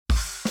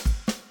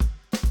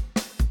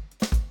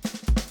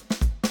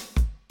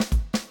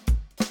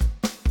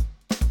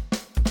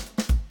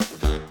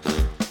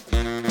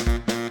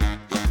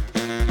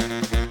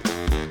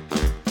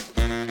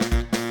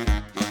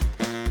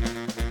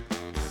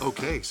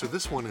so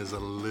this one is a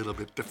little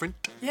bit different.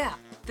 Yeah,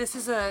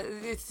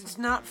 it's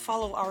not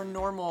follow our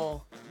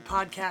normal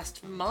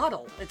podcast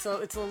model. It's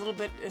a little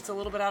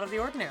bit out of the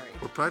ordinary.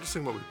 We're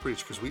practicing what we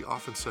preach because we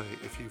often say,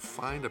 if you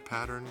find a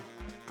pattern,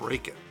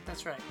 break it.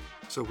 That's right.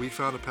 So we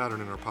found a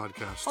pattern in our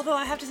podcast. Although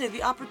I have to say,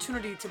 the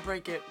opportunity to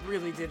break it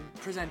really did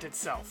present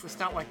itself. It's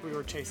not like we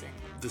were chasing.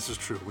 This is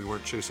true. We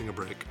weren't chasing a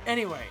break.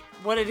 Anyway,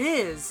 what it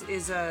is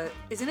an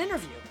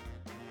interview.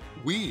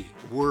 We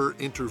were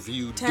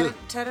interviewed.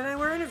 Ted and I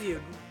were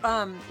interviewed.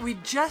 We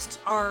just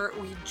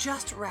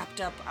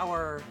wrapped up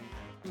our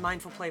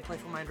Mindful Play,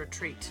 Playful Mind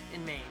retreat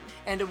in Maine.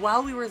 And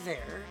while we were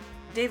there,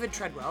 David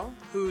Treadwell,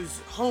 whose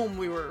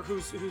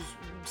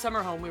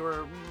summer home we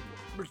were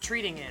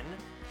retreating in,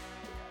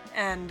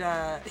 and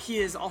he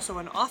is also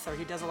an author.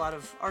 He does a lot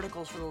of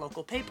articles for the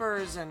local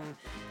papers, and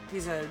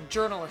he's a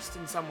journalist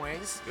in some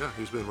ways. Yeah,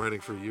 he's been writing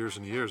for years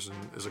and years and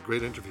is a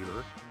great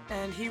interviewer.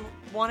 And he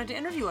wanted to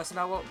interview us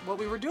about what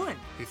we were doing.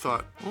 He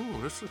thought,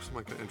 this looks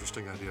like an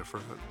interesting idea for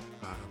a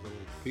little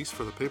piece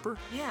for the paper.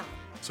 Yeah.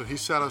 So he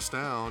sat us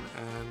down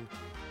and,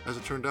 as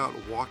it turned out,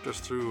 walked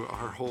us through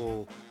our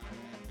whole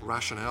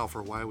rationale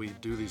for why we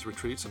do these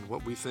retreats and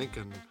what we think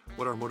and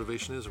what our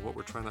motivation is and what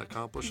we're trying to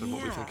accomplish and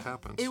what we think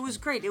happens. It was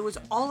great. It was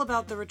all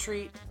about the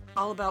retreat,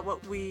 all about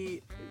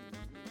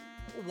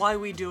why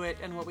we do it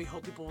and what we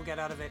hope people will get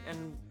out of it.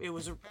 And it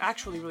was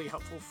actually really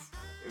helpful.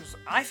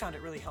 I found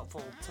it really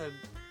helpful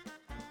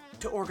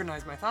to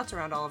organize my thoughts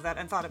around all of that,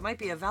 and thought it might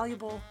be a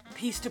valuable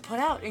piece to put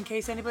out in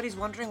case anybody's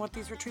wondering what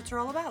these retreats are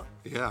all about.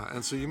 Yeah,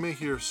 and so you may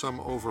hear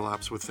some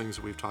overlaps with things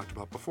that we've talked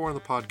about before in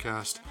the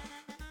podcast,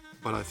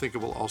 but I think it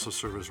will also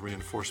serve as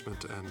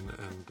reinforcement and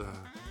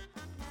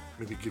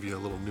maybe give you a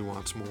little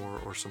nuance more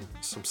or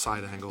some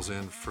side angles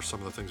in for some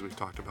of the things we've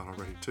talked about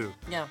already too.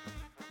 Yeah.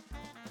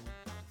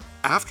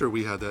 After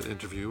we had that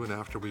interview and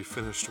after we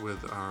finished with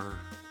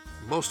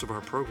most of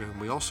our program,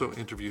 we also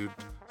interviewed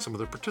some of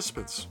the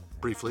participants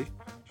briefly,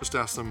 just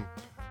asked them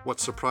what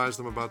surprised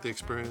them about the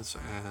experience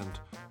and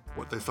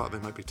what they thought they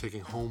might be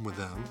taking home with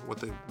them, what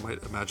they might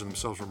imagine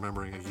themselves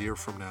remembering a year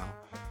from now.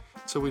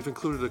 So we've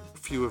included a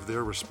few of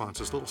their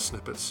responses, little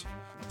snippets.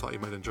 Thought you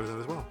might enjoy that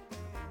as well.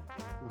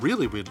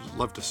 Really, we'd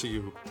love to see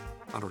you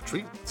on a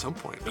retreat at some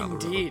point down the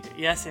road. Indeed,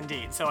 yes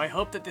indeed. So I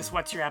hope that this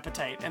whets your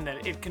appetite and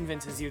that it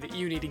convinces you that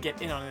you need to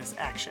get in on this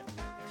action.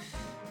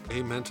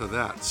 Amen to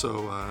that.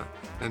 So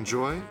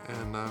enjoy,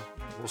 and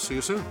we'll see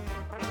you soon.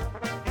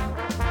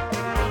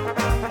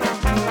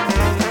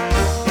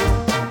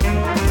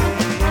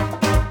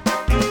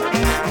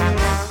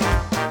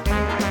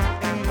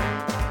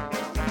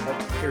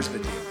 Here's the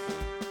deal.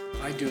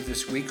 I do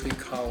this weekly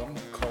column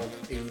called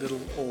A Little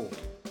Old.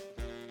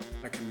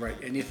 I can write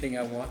anything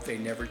I want. They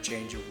never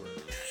change a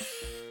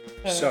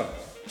word. So,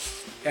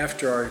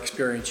 after our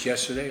experience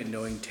yesterday and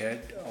knowing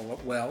Ted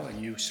well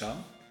and you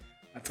some,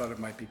 I thought it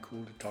might be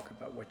cool to talk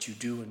about what you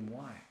do and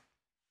why.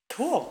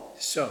 Cool.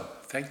 So,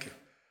 thank you.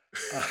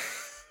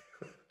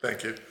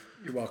 Thank you.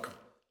 You're welcome.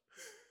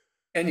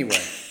 Anyway,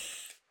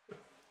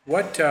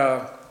 let's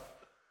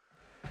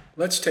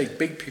take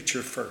big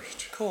picture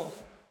first. Cool.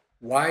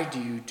 Why do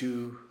you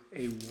do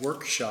a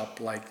workshop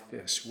like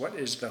this? What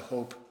is the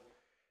hope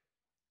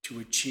to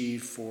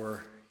achieve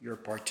for your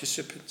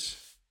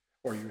participants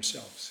or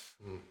yourselves?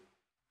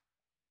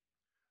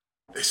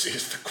 This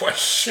is the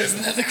question.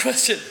 Isn't that the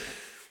question?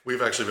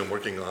 We've actually been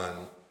working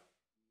on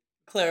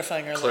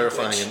Clarifying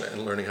language.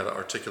 and learning how to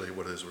articulate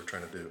what it is we're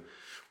trying to do.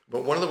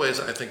 But one of the ways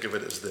I think of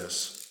it is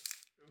this,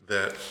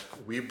 that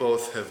we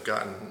both have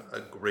gotten a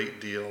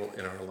great deal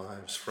in our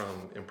lives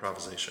from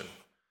improvisation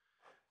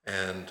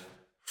and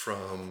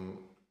from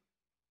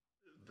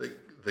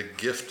the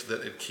gift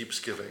that it keeps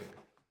giving.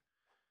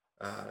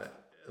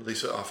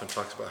 Lisa often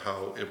talks about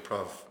how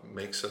improv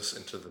makes us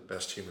into the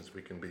best humans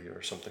we can be,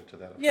 or something to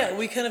that effect. Yeah,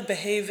 we kind of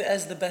behave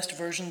as the best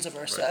versions of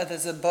ourselves, Right.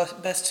 as the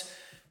best,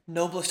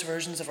 noblest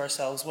versions of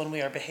ourselves when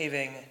we are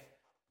behaving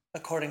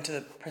according to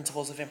the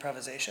principles of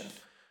improvisation.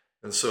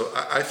 And so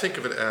I think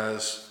of it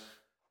as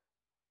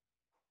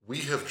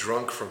we have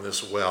drunk from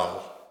this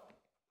well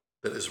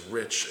that is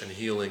rich and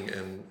healing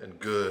and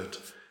good.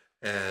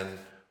 And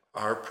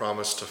our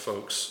promise to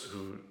folks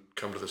who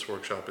come to this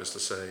workshop is to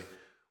say,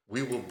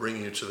 we will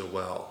bring you to the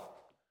well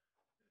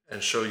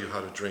and show you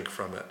how to drink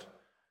from it.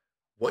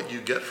 What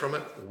you get from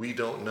it, we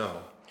don't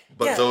know.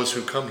 But those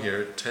who come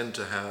here tend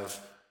to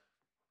have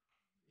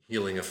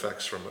healing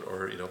effects from it,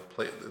 or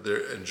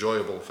they're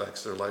enjoyable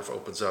effects. Their life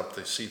opens up.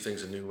 They see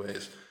things in new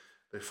ways.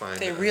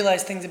 They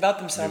realize things about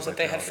themselves that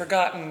they had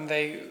forgotten.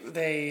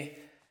 They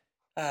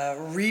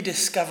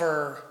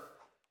rediscover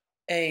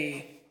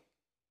a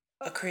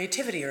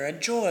creativity or a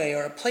joy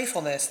or a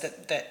playfulness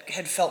that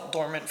had felt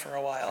dormant for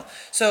a while.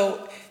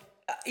 So,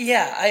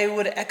 I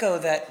would echo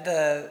that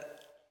the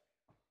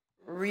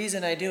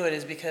reason I do it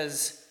is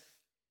because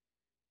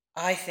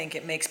I think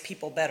it makes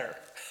people better.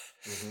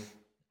 Mm-hmm.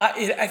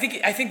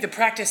 I think the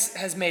practice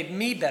has made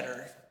me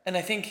better, and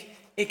I think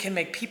it can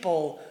make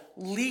people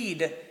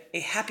lead a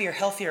happier,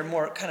 healthier,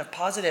 more kind of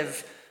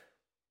positive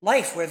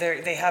life where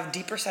they have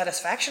deeper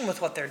satisfaction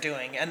with what they're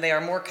doing, and they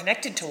are more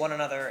connected to one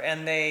another,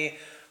 and they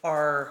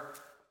are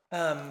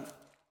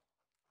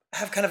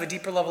have kind of a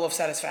deeper level of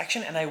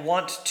satisfaction, and I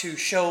want to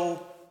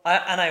show,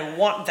 and I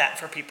want that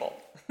for people.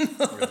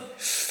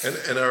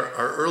 And our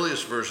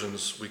earliest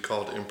versions we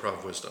called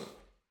improv wisdom.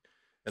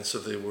 And so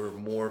they were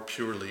more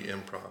purely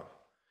improv.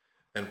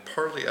 And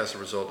partly as a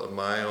result of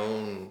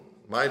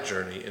my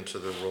journey into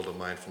the world of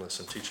mindfulness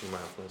and teaching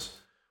mindfulness,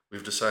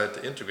 we've decided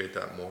to integrate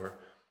that more,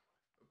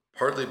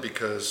 partly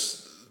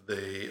because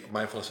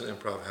mindfulness and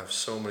improv have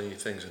so many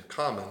things in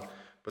common,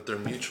 but they're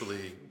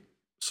mutually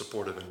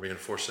supportive and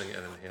reinforcing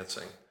and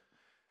enhancing.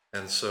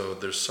 And so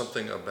there's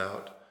something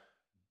about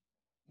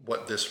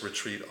what this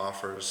retreat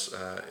offers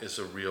is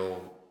a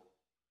real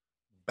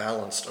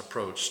balanced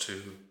approach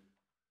to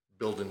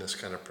building this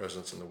kind of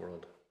presence in the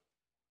world.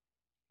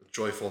 A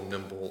joyful,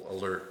 nimble,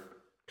 alert,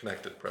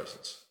 connected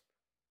presence.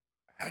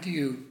 What do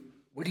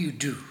you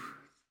do?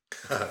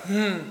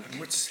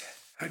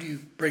 How do you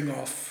bring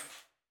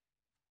off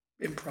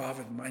improv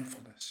and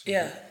mindfulness?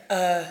 Yeah.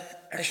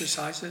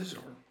 Exercises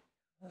or?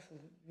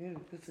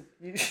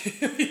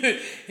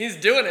 He's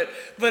doing it.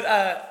 But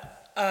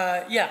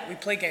yeah, we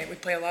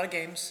play a lot of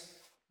games.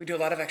 We do a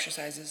lot of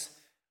exercises.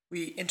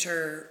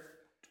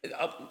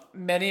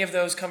 Many of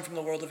those come from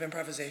the world of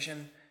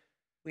improvisation.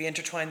 We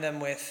intertwine them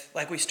with,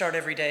 like, we start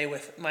every day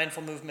with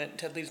mindful movement.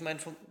 Ted leaves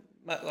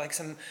like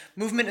some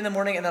movement in the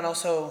morning, and then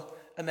also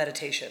a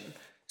meditation.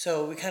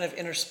 So we kind of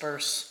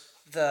intersperse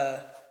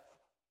the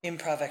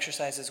improv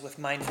exercises with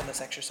mindfulness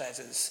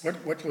exercises.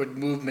 What would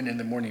movement in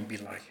the morning be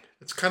like?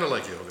 It's kind of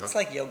like yoga. It's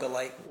like yoga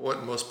light.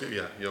 What most people,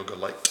 yeah, yoga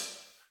light.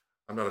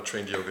 I'm not a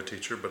trained yoga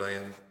teacher, but I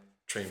am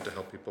trained to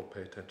help people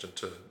pay attention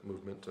to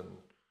movement. And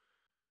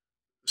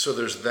so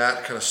there's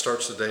that kind of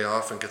starts the day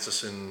off and gets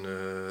us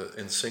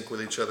in sync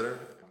with each other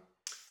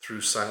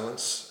through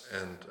silence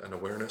and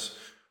awareness.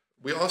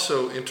 We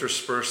also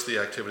intersperse the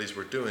activities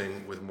we're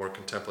doing with more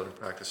contemplative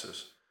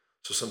practices.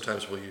 So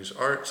sometimes we'll use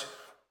art,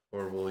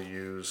 or we'll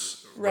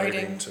use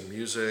writing to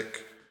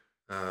music,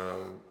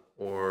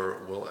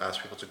 or we'll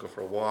ask people to go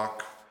for a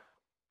walk.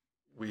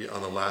 We,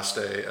 on the last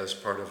day, as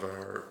part of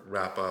our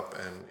wrap-up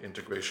and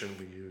integration,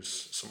 we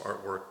use some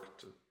artwork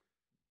to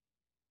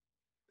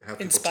have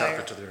people tap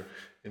into their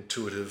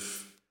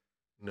intuitive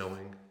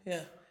knowing.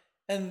 Yeah.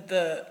 And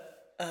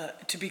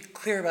to be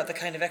clear about the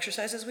kind of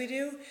exercises we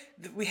do,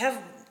 we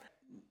have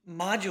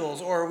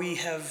modules, or we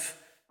have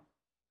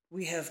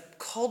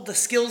called the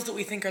skills that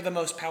we think are the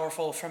most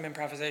powerful from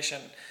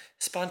improvisation: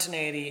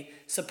 spontaneity,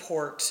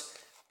 support,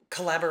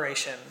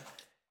 collaboration,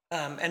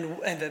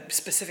 and the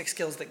specific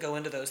skills that go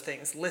into those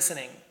things: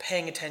 listening,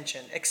 paying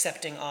attention,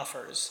 accepting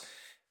offers,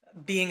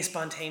 being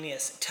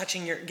spontaneous,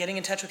 getting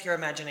in touch with your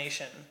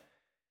imagination,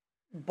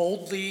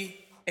 boldly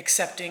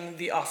accepting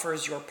the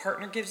offers your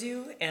partner gives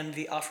you and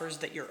the offers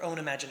that your own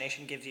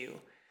imagination gives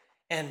you.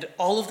 And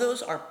all of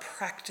those are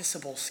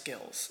practicable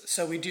skills.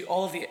 So we do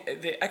all of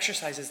the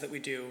exercises that we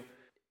do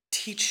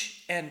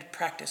teach and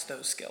practice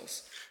those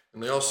skills.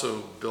 And they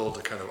also build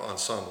a kind of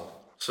ensemble.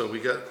 So we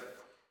get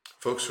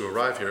folks who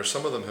arrive here.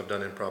 Some of them have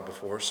done improv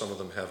before, some of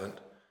them haven't.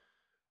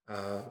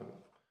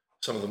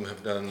 Some of them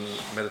have done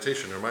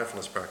meditation or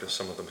mindfulness practice,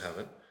 some of them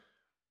haven't.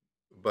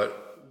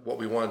 But what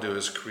we want to do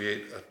is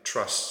create a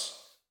trust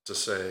to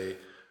say,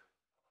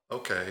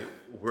 okay,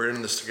 we're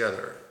in this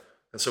together.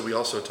 And so we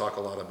also talk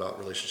a lot about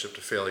relationship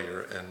to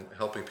failure and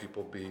helping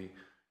people be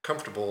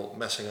comfortable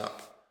messing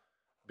up,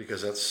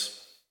 because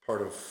that's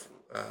part of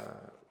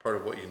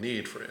what you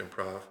need for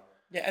improv.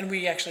 Yeah, and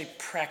we actually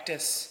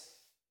practice,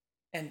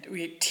 and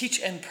we teach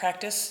and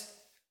practice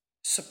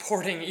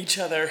supporting each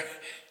other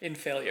in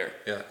failure.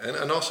 Yeah,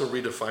 and also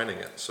redefining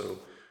it. So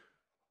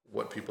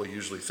what people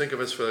usually think of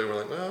as failure, we're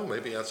like, well,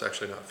 maybe that's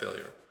actually not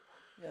failure.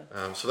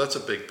 Yeah. So that's a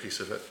big piece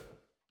of it.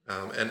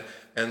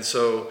 And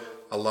so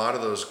a lot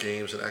of those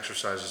games and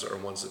exercises are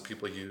ones that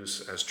people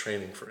use as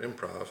training for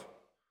improv.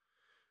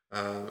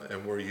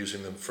 And we're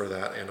using them for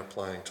that and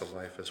applying to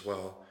life as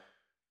well.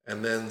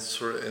 And then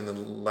sort of in the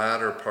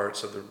latter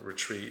parts of the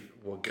retreat,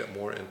 we'll get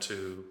more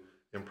into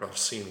improv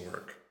scene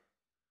work.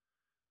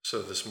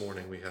 So this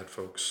morning we had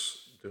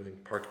folks doing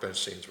park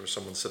bench scenes where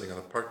someone's sitting on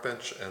a park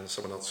bench and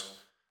someone else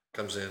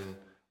comes in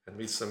and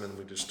meets them, and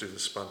we just do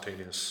this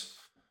spontaneous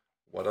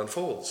what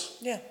unfolds.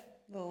 Yeah,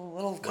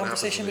 little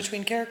conversation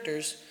between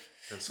characters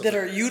that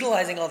are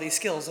utilizing all these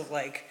skills of,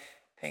 like,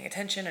 paying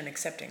attention and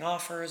accepting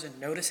offers and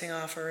noticing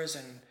offers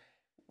and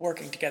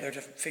working together to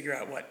figure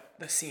out what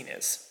the scene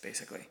is,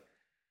 basically.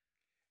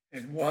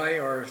 And why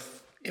are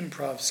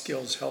improv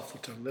skills helpful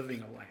to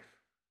living a life,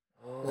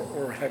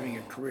 or having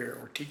a career,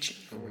 or teaching,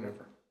 or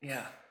whatever?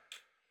 Yeah.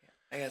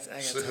 I got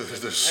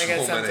There's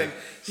something.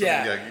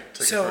 Yeah.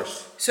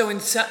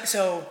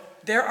 So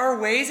there are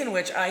ways in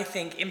which I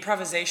think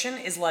improvisation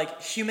is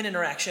like human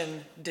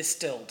interaction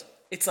distilled.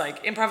 It's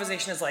like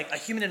improvisation is like a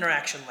human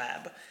interaction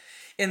lab,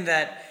 in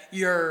that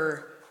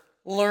you're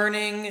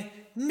learning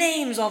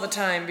names all the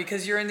time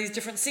because you're in these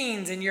different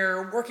scenes and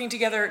you're working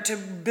together to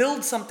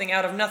build something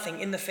out of nothing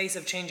in the face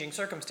of changing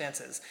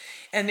circumstances.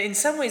 And in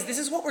some ways, this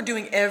is what we're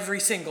doing every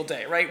single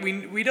day, right?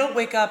 We don't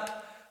wake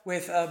up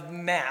with a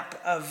map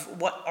of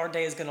what our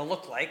day is going to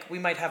look like. We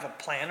might have a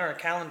plan or a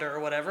calendar or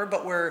whatever,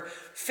 but we're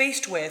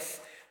faced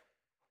with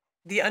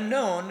the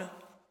unknown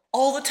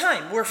all the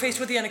time. We're faced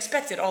with the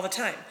unexpected all the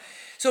time.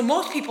 So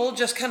most people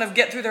just kind of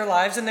get through their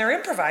lives and they're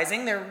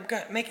improvising,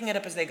 they're making it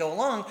up as they go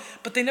along,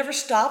 but they never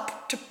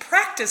stop to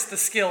practice the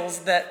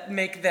skills that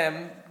make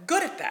them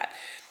good at that.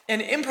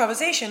 And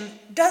improvisation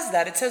does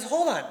that. It says,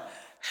 hold on,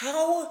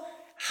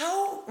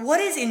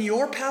 what is in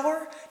your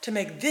power to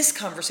make this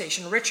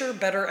conversation richer,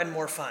 better, and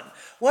more fun?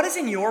 What is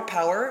in your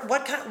power?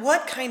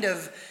 What kind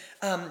of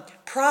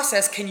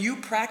process can you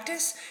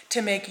practice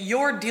to make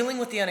your dealing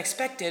with the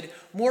unexpected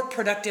more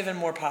productive and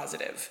more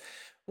positive?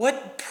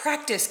 What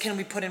practice can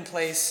we put in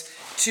place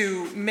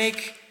to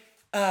make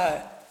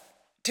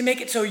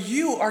it so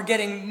you are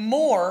getting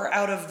more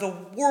out of the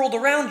world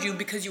around you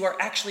because you are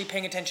actually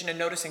paying attention and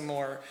noticing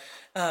more,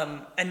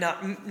 and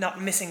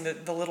not missing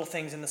the little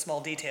things and the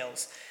small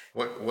details?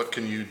 What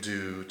can you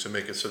do to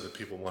make it so that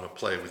people want to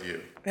play with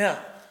you? Yeah.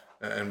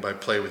 And by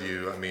play with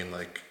you, I mean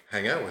like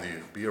hang out with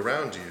you, be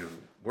around you,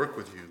 work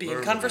with you, Be learn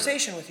in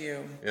conversation with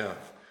you. Yeah.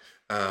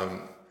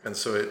 And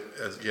so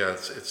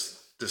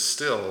it's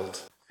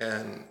distilled,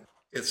 and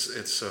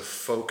it's a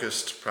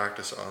focused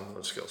practice on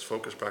those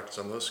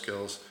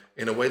skills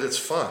in a way that's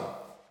fun.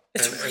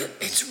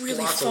 It's really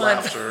lots fun. Of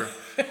laughter,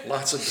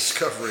 lots of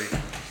discovery.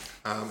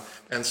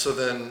 And so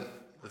then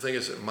the thing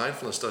is that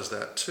mindfulness does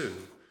that too.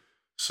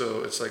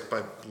 So it's like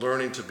by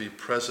learning to be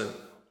present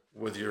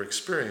with your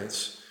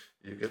experience,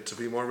 you get to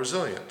be more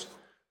resilient.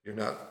 You're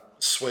not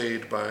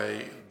swayed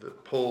by the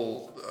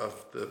pull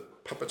of the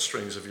puppet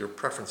strings of your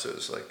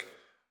preferences. Like,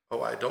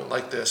 oh, I don't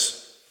like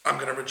this, I'm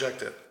going to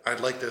reject it. I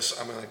like this,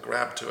 I'm going to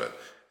grab to it.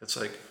 It's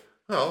like,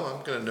 well,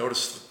 I'm going to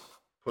notice the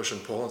push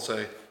and pull and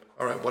say,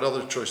 all right, what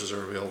other choices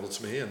are available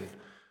to me? And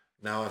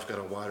now I've got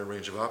a wider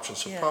range of options,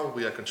 so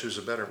probably I can choose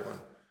a better one.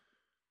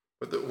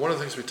 But one of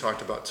the things we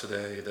talked about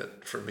today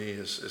that for me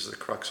is the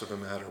crux of the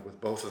matter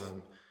with both of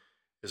them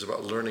is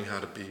about learning how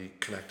to be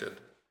connected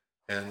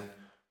and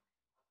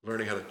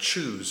learning how to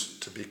choose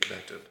to be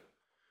connected.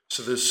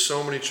 So there's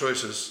so many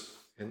choices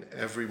in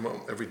every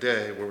moment, every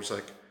day where it's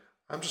like,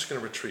 I'm just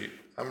going to retreat.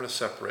 I'm going to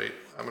separate.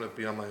 I'm going to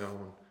be on my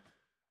own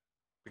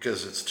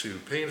because it's too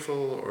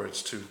painful or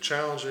it's too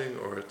challenging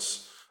or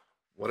it's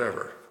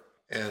whatever.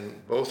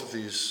 And both of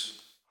these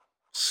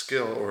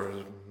skill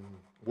or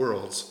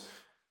worlds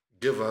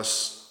give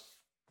us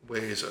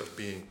ways of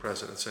being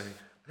present and saying,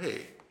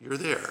 hey, you're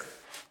there.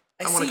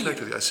 I want to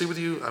connect with you. I see with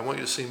you. I want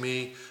you to see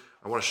me.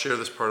 I want to share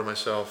this part of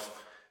myself.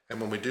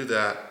 And when we do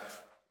that,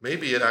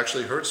 maybe it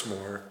actually hurts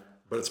more,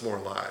 but it's more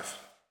alive.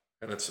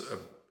 And it's a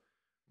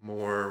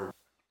more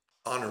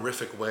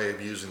honorific way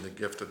of using the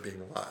gift of being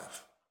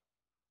alive.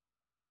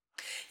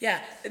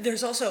 Yeah,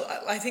 there's also,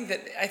 I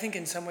think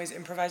in some ways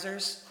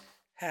improvisers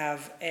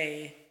have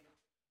it's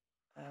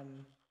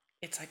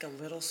like a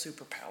little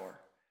superpower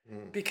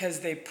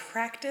because they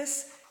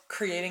practice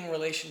creating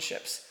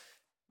relationships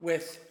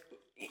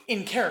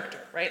in character,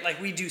 right? Like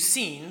we do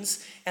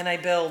scenes and I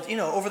build,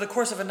 over the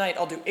course of a night,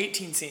 I'll do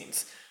 18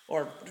 scenes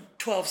or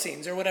 12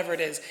 scenes or whatever it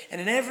is. And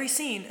in every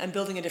scene, I'm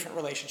building a different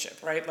relationship,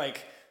 right?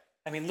 Like,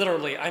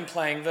 literally, I'm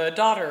playing the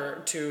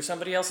daughter to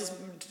somebody else's,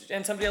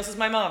 and somebody else is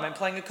my mom. I'm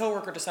playing a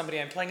coworker to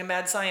somebody. I'm playing a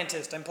mad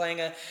scientist. I'm playing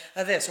a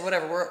this or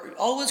whatever. We're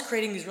always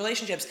creating these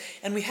relationships,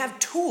 and we have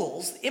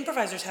tools.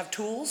 Improvisers have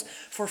tools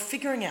for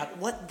figuring out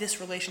what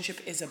this relationship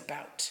is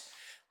about.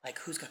 Like,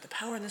 who's got the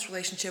power in this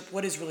relationship?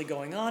 What is really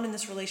going on in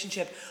this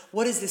relationship?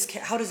 What is this?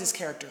 How does this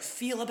character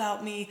feel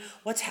about me?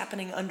 What's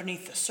happening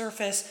underneath the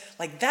surface?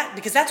 Like that,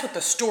 because that's what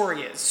the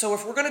story is. So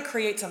if we're going to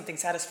create something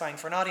satisfying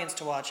for an audience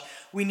to watch,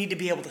 we need to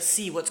be able to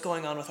see what's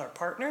going on with our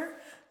partner,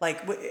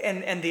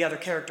 and the other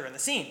character in the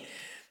scene.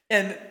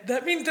 And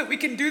that means that we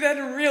can do that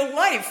in real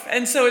life.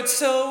 And so it's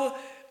so,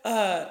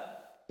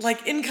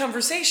 in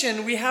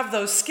conversation, we have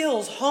those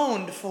skills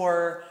honed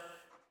for,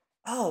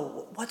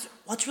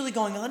 what's really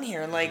going on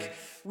here? And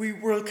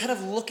we're kind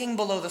of looking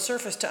below the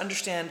surface to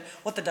understand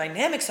what the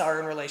dynamics are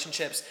in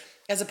relationships,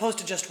 as opposed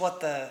to just what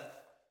the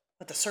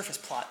surface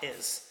plot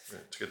is.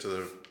 Right, to get to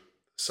the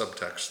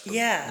subtext,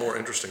 more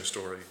interesting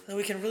story. So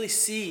we can really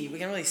see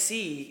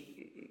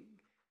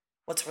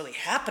what's really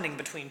happening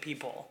between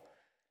people.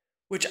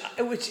 Which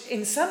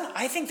in some,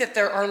 I think that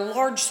there are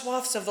large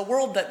swaths of the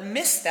world that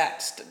miss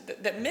that,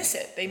 that miss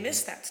it. They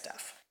miss that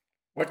stuff.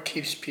 What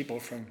makes people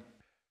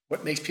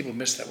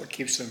miss that? What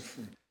keeps them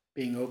from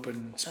being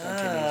open,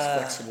 spontaneous,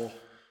 flexible?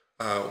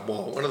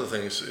 Well, one of the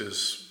things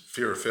is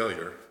fear of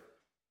failure.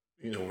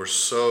 We're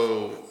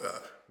so,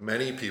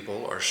 many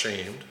people are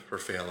shamed for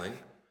failing,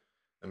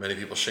 and many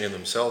people shame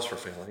themselves for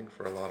failing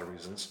for a lot of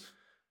reasons.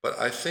 But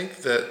I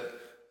think that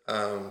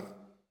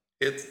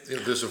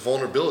there's a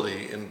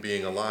vulnerability in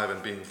being alive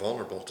and being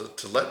vulnerable.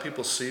 To let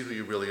people see who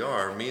you really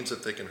are means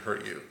that they can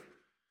hurt you.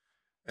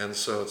 And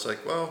so it's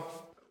like,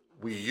 well,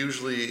 we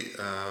usually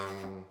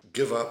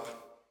give up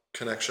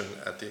connection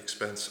at the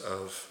expense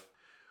of,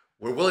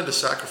 we're willing to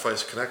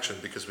sacrifice connection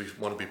because we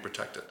want to be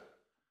protected.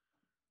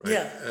 Right?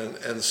 Yeah.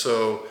 And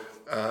so...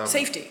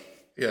 safety.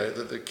 Yeah,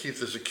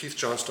 there's a Keith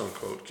Johnstone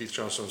quote. Keith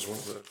Johnstone's one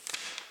of the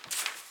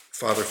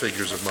father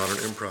figures of modern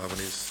improv, and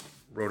he's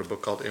wrote a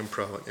book called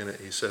Improv. In it,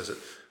 he says that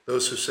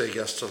those who say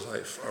yes to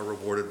life are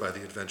rewarded by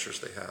the adventures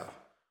they have.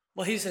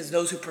 Well, he says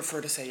those who prefer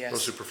to say yes.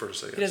 Those who prefer to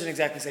say yes. He doesn't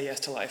exactly say yes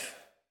to life.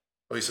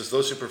 Oh, he says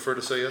those who prefer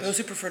to say yes? Those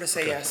who prefer to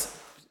say yes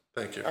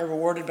Thank you. are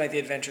rewarded by the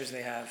adventures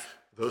they have.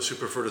 Those who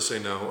prefer to say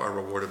no are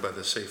rewarded by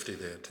the safety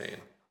they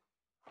attain.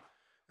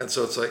 And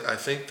so it's like, I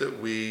think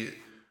that we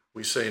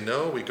say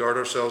no, we guard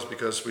ourselves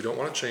because we don't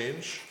want to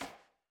change.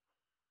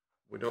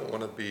 We don't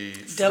want to be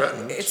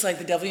threatened. It's like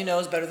the devil you know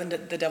is better than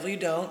the devil you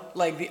don't.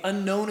 Like the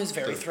unknown is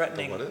very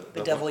threatening.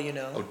 The devil you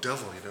know. Oh,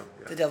 devil you know.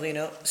 Yeah. The devil you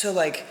know. So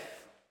like,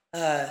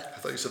 I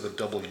thought you said the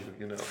W,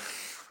 you know.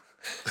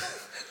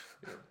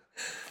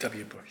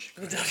 W. Bush.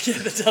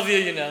 the W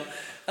you know.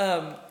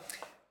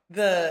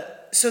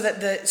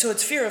 So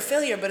it's fear of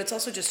failure, but it's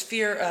also just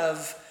fear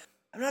of,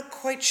 I'm not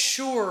quite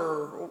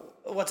sure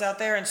what's out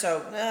there, and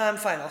so I'm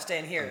fine, I'll stay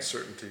in here.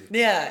 Uncertainty.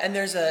 Yeah, and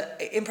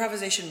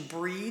improvisation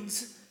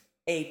breeds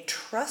a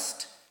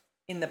trust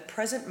in the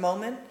present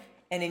moment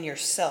and in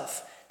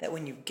yourself that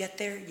when you get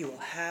there, you will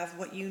have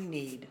what you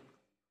need.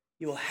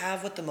 You will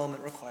have what the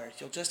moment requires.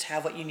 You'll just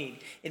have what you need.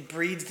 It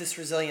breeds this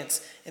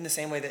resilience in the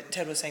same way that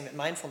Ted was saying that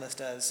mindfulness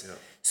does. Yeah.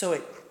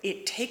 So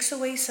it takes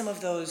away some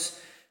of those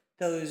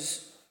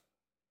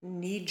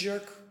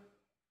knee-jerk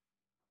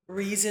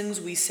reasons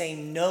we say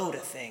no to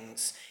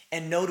things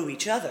and no to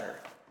each other.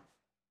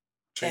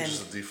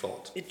 Changes the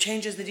default. It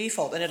changes the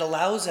default, and it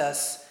allows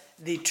us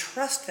the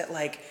trust that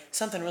like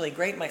something really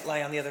great might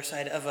lie on the other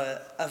side of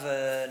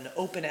an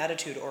open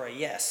attitude or a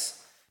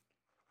yes.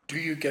 Do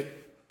you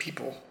get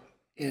people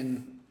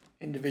in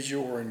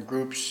individual or in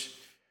groups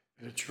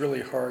that it's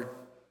really hard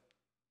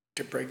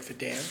to break the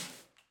dam?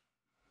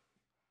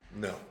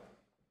 No.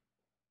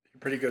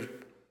 You're pretty good at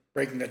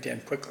breaking that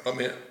dam quickly. I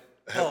mean,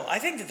 I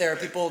think that there are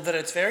people that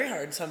it's very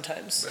hard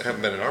sometimes. I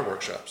haven't been in our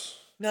workshops.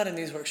 Not in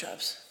these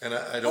workshops. And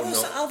I don't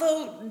know.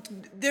 Although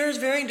there's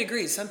varying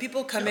degrees. Some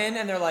people come in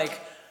and they're like,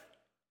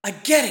 I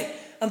get it.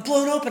 I'm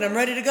blown open. I'm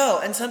ready to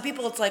go. And some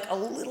people, it's like a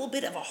little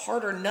bit of a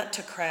harder nut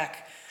to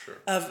crack. Sure.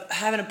 Of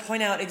having to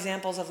point out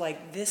examples of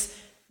like this,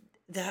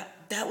 that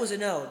was a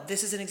no.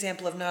 This is an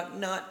example of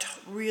not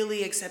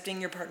really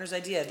accepting your partner's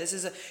idea. This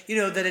is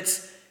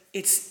that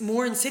it's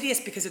more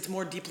insidious because it's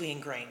more deeply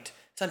ingrained.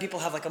 Some people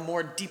have like a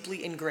more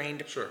deeply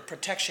ingrained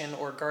protection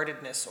or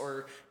guardedness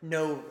or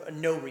no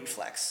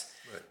reflex.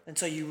 Right. And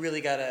so you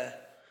really gotta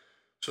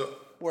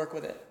work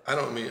with it. I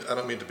don't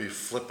mean to be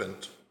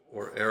flippant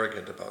or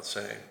arrogant about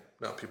saying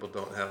no, people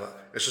don't have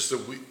it's just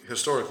that we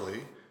historically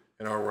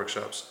in our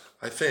workshops,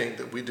 I think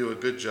that we do a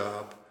good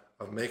job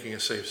of making a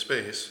safe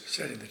space.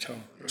 Setting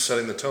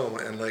the tone.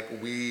 And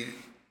like we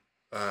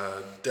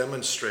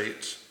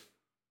demonstrate,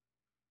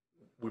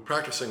 we're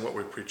practicing what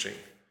we're preaching.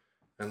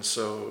 And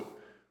so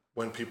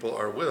when people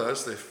are with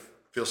us, they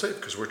feel safe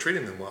because we're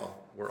treating them well.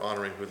 We're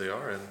honoring who they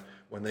are. And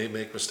when they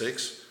make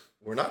mistakes,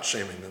 we're not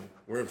shaming them.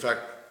 We're in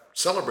fact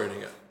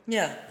celebrating it.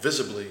 Yeah.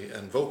 Visibly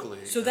and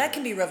vocally. So that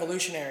can be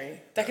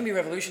revolutionary. That can be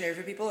revolutionary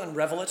for people and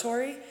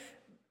revelatory.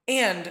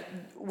 And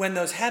when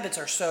those habits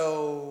are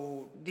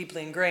so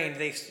deeply ingrained,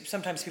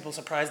 sometimes people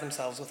surprise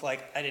themselves with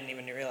like, I didn't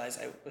even realize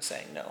I was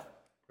saying no,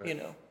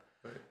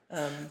 Right.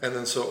 And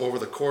then so over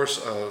the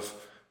course of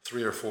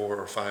 3 or 4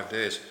 or 5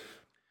 days,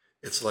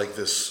 it's like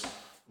this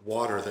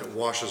water that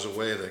washes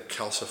away the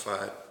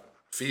calcified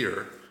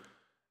fear,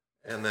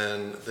 and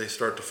then they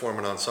start to form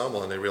an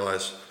ensemble and they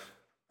realize,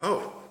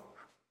 oh,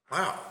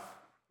 wow,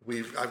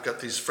 I've got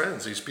these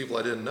friends, these people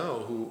I didn't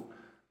know who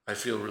I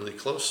feel really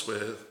close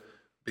with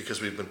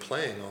because we've been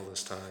playing all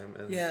this time.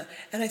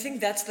 And I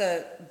think that's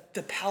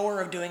the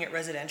power of doing it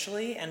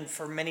residentially and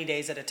for many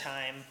days at a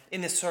time in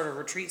this sort of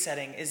retreat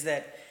setting is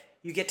that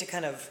you get to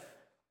kind of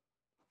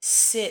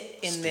sit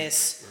in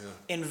this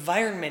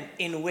environment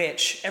in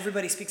which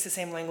everybody speaks the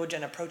same language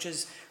and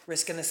approaches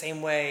risk in the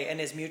same way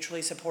and is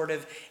mutually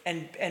supportive,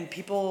 and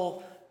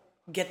people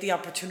get the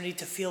opportunity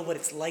to feel what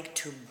it's like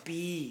to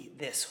be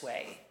this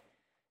way.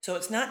 So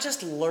it's not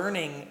just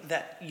learning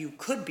that you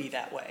could be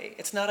that way.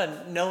 It's not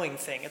a knowing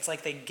thing. It's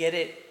like they get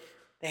it,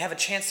 they have a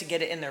chance to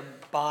get it in their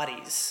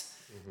bodies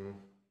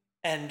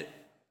and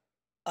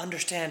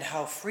understand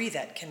how free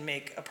that can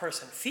make a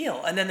person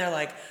feel. And then they're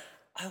like,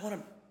 I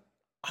want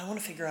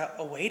to figure out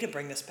a way to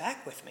bring this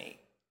back with me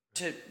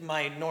to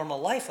my normal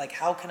life. Like,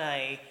 how can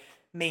I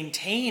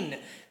maintain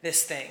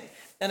this thing?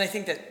 And I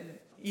think that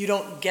you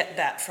don't get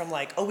that from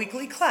like a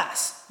weekly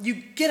class. You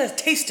get a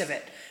taste of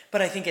it,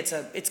 but I think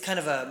it's kind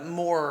of a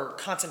more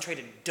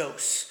concentrated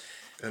dose.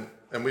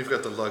 And we've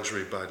got the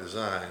luxury by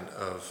design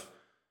of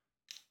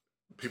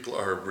people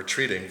are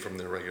retreating from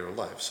their regular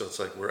life. So it's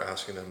like we're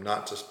asking them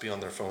not to be on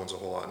their phones a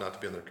whole lot, not to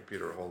be on their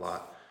computer a whole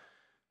lot,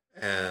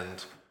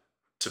 and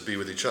to be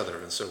with each other.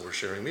 And so we're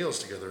sharing meals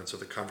together. And so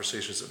the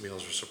conversations at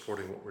meals are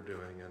supporting what we're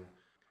doing. And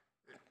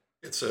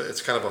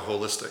it's kind of a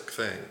holistic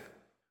thing.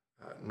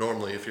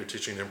 Normally, if you're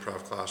teaching an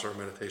improv class or a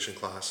meditation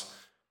class,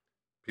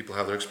 people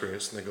have their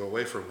experience and they go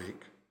away for a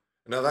week.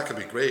 And now that can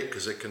be great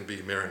because it can be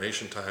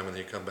marination time and then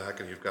you come back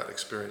and you've got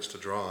experience to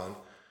draw on.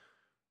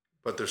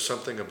 but there's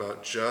something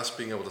about just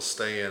being able to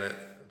stay in it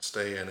and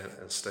stay in it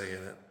and stay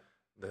in it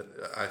that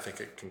I think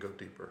it can go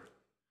deeper.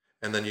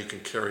 And then you can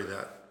carry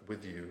that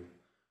with you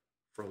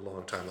for a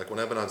long time. Like when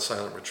I've been on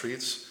silent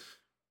retreats,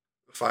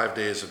 5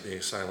 days of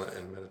being silent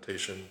in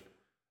meditation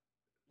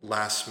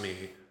lasts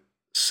me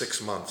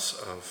 6 months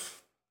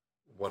of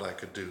what I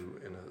could do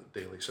in a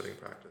daily sitting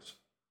practice.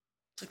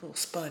 It's like a little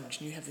sponge,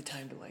 and you have the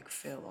time to like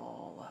fill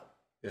all up.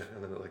 Yeah,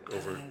 and then it like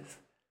Over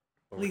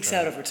leaks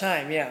time. out over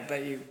time, yeah.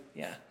 But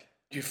yeah.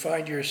 Do you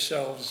find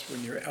yourselves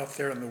when you're out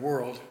there in the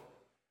world?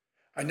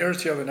 I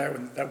noticed the other night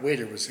when that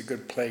waiter was a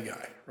good play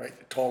guy, right?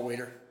 The tall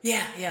waiter.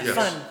 Yeah, Yes.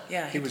 fun.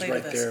 Yeah, He was played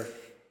right with us. there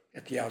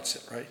at the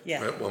outset, right?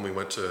 Yeah, Right, when we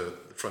went to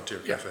the Frontier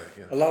Cafe.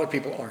 Yeah. A lot of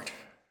people aren't.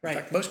 Right.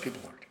 In fact, most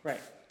people aren't.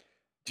 right.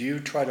 Do you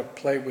try to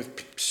play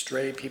with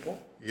stray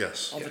people?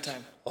 Yes. All the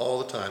time.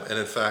 All the time. And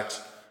in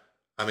fact,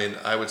 I mean,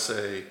 I would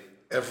say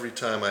every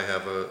time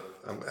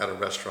I'm at a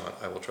restaurant,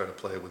 I will try to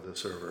play with the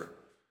server.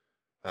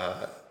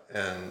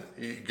 And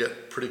you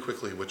get pretty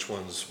quickly which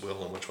ones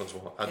will and which ones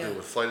won't. I do Yeah. it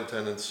with flight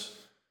attendants,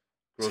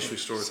 grocery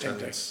store same thing.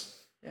 attendants,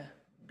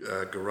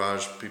 Yeah.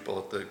 garage people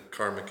at the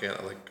car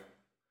mechanic. Like,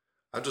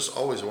 I just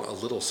always want a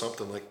little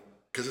something, like,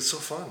 because it's so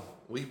fun.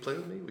 Will you play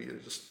with me? Will you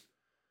just?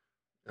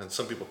 And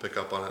some people pick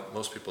up on it.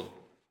 Most people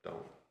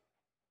don't,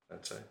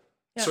 I'd say.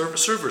 Yeah.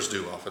 Servers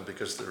do often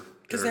because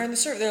Because they're in the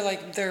service. They're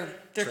like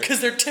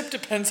because their tip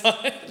depends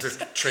on it.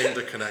 they're trained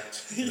to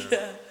connect. You know?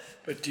 Yeah.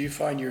 But do you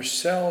find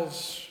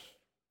yourselves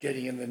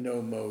getting in the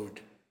no mode?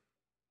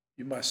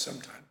 You must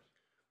sometimes.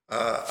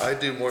 I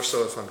do more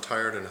so if I'm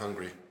tired and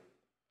hungry.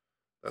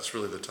 That's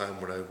really the time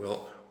when I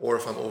will, or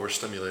if I'm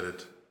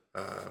overstimulated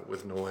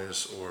with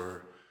noise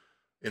or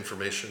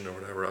information or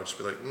whatever, I'll just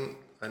be like,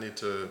 I need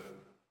to,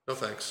 no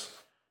thanks.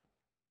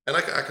 And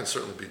I can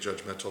certainly be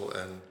judgmental,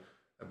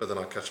 but then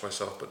I'll catch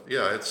myself. But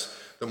yeah, it's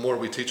the more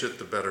we teach it,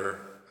 the better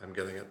I'm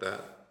getting at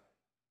that.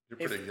 You're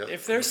pretty good.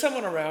 If there's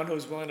someone around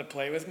who's willing to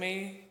play with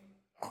me,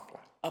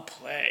 I'll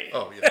play.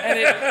 Oh yeah.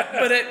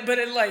 And but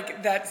it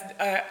like that's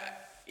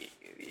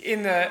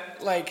in the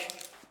like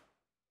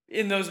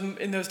in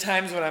those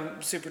times when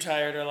I'm super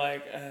tired or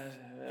like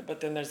but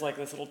then there's like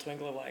this little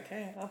twinkle of like,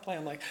 hey, I'll play.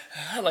 I'm like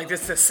like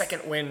this the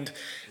second wind.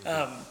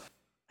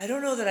 I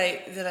don't know that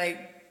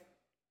I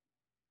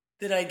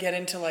get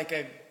into like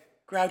a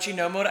grouchy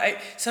no mode.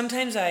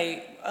 Sometimes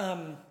I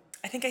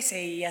think I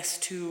say yes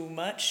too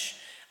much.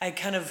 I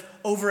kind of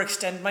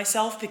overextend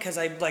myself because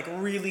I like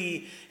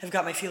really have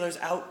got my feelers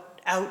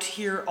out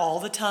here all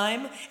the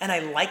time, and I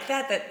like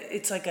that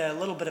it's like a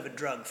little bit of a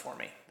drug for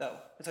me though.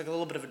 It's like a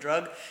little bit of a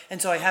drug,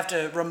 and so I have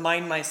to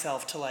remind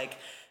myself to like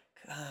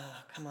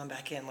come on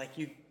back in. Like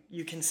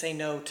you can say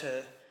no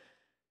to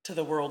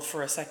the world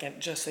for a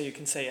second just so you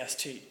can say yes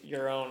to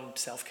your own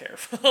self-care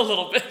a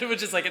little bit,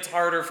 which is like it's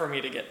harder for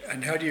me to get.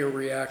 And how do you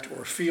react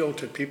or feel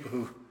to people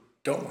who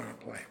don't want to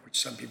play,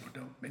 which some people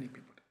don't, many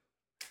people do?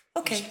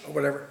 Okay. Or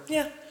whatever.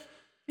 Yeah.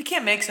 You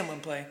can't make someone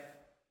play.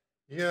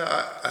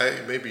 Yeah, I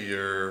maybe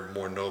you're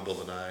more noble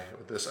than I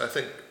with this. I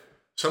think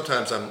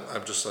sometimes I'm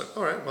just like,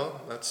 all right,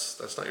 well, that's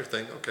not your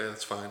thing. Okay,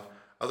 that's fine.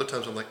 Other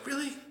times I'm like,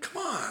 really?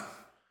 Come on.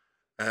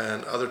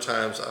 And other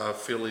times I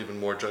feel even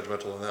more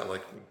judgmental than that,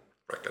 like,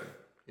 frickin',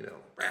 you know,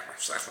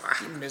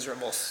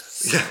 Miserable.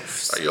 yeah.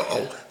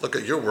 Oh, look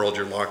at your world.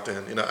 You're locked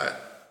in. You know,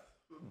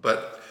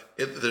 but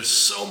there's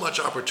so much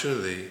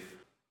opportunity,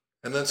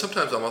 and then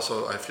sometimes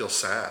I feel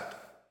sad,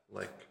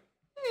 like.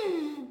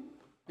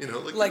 You know,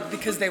 Like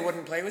because they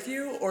wouldn't play with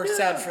you, or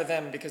sad for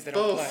them because they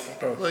don't play?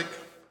 both. Like,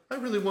 I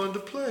really wanted to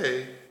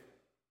play,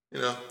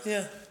 you know.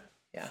 Yeah.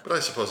 Yeah. But I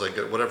suppose I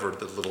get whatever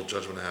the little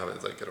judgment I have,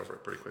 I get over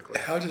it pretty quickly.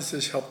 How does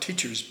this help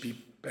teachers be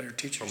better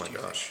teachers? Oh my do you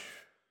think? gosh.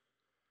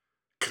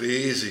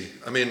 Crazy.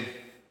 I mean,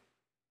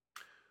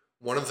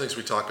 one of the things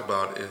we talk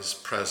about is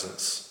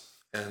presence.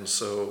 And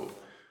so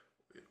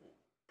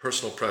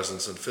personal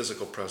presence and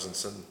physical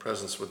presence and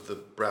presence with the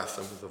breath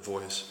and with the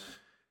voice.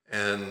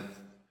 And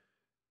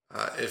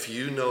if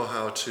you know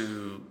how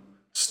to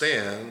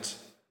stand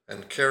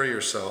and carry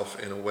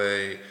yourself in a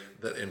way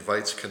that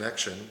invites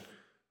connection,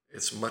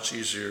 it's much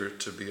easier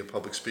to be a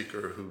public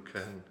speaker who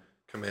can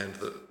command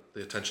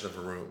the attention of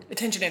a room.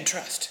 Attention and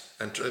trust.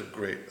 And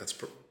great, that's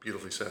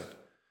beautifully said.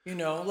 You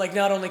know, like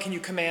not only can you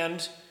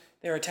command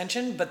their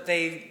attention, but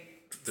They're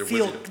with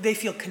you. they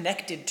feel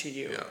connected to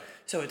you. Yeah.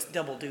 So it's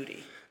double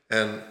duty.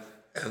 And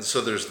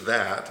so there's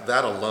that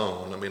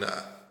alone. I mean,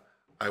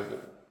 I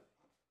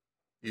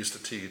used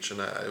to teach,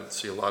 and I would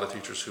see a lot of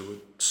teachers who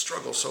would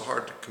struggle so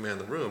hard to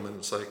command the room. And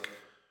it's like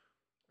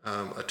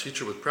a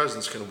teacher with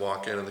presence can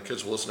walk in, and the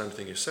kids will listen to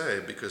anything you say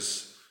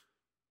because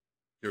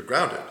you're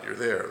grounded. You're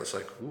there. It's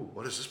like, ooh,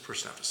 what does this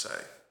person have to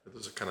say?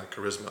 There's a kind of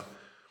charisma.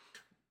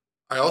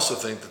 I also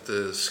think that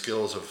the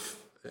skills of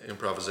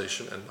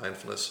improvisation and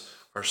mindfulness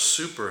are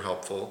super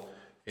helpful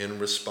in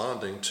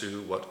responding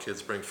to what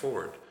kids bring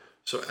forward.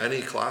 So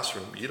any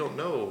classroom, you don't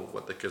know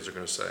what the kids are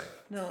going to say.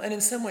 No, and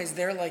in some ways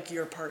they're like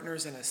your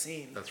partners in a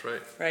scene. That's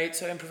right. Right?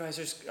 So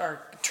improvisers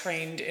are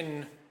trained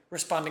in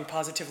responding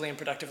positively and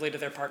productively to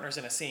their partners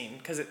in a scene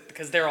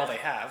because they're all they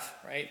have,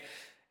 right?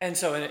 And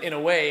so in a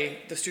way,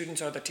 the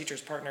students are the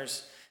teacher's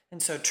partners.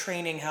 And so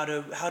training how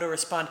to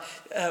respond.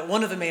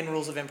 One of the main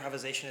rules of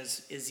improvisation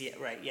is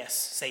yes,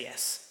 say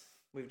yes.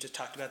 We've just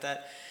talked about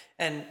that.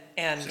 And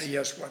Say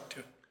yes, what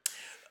to?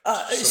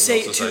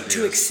 say else's to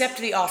ideas. accept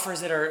the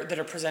offers that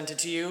are presented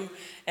to you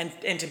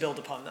and to build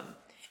upon them.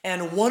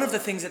 And one of the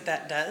things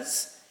that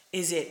does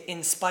is it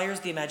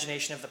inspires the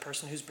imagination of the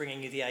person who's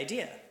bringing you the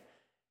idea.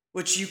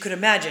 Which you could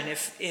imagine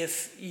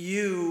if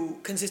you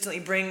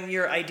consistently bring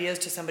your ideas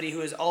to somebody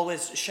who is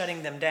always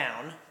shutting them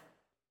down,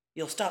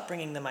 you'll stop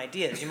bringing them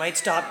ideas. You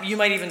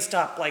might even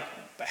stop like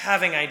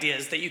having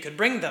ideas that you could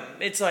bring them.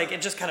 It's like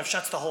it just kind of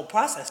shuts the whole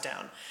process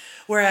down.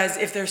 Whereas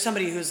if there's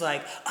somebody who's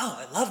like,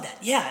 oh, I love that.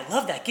 Yeah, I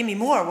love that. Give me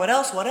more. What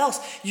else? What else?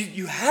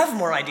 You have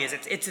more ideas.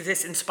 It's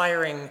this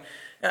inspiring.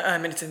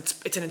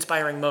 It's an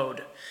inspiring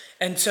mode,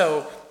 and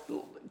so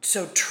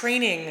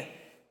training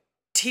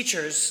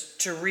teachers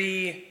to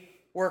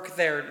rework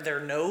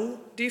their no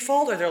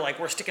default, or they're like,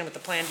 we're sticking with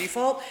the plan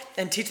default,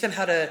 and teach them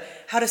how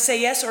to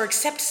say yes or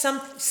accept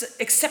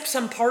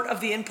some part of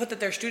the input that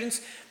their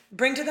students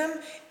bring to them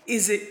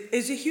is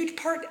a huge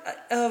part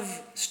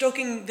of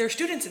stoking their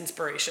students'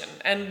 inspiration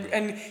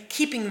and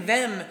keeping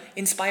them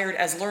inspired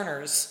as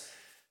learners,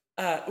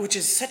 which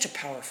is such a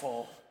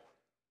powerful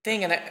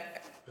thing. And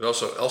It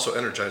also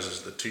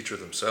energizes the teacher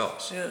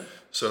themselves. Yeah.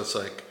 So it's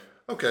like,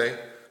 okay,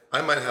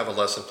 I might have a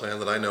lesson plan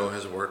that I know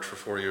has worked for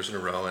 4 years in a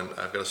row, and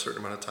I've got a certain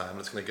amount of time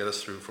that's going to get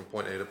us through from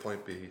point A to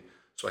point B,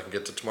 so I can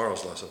get to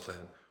tomorrow's lesson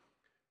plan.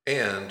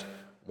 And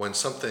when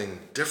something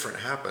different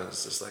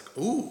happens, it's like,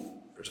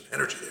 ooh, there's an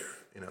energy there.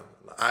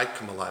 I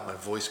come alive, my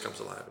voice comes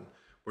alive, and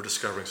we're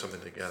discovering something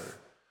together.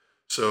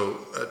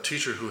 So a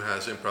teacher who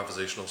has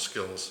improvisational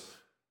skills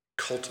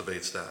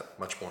cultivates that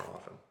much more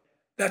often.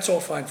 That's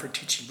all fine for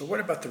teaching, but what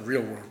about the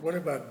real world? What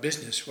about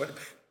business? I'm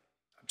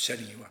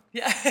setting you up.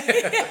 yeah.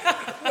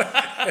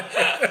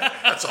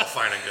 That's all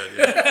fine and good,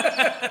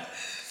 yeah.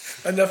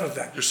 Enough of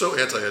that. You're so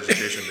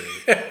anti-education,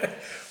 baby.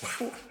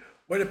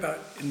 What about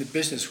in the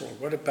business world?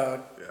 What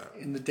about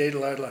in the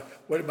day-to-day life?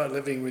 What about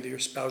living with your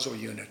spousal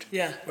unit?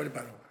 Yeah. What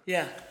about all that?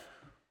 Yeah.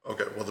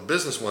 Okay, well, the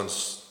business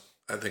ones,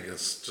 I think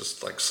it's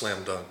just like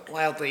slam dunk,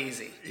 Wildly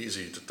easy.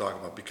 easy to talk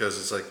about, because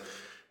it's like,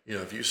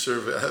 if you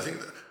survey, I think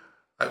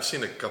I've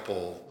seen a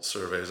couple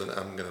surveys, and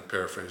I'm going to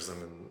paraphrase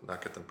them and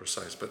not get them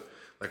precise, but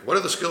like, what are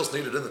the skills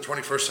needed in the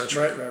 21st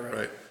century?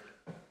 Right.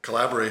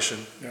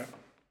 Collaboration, Yeah.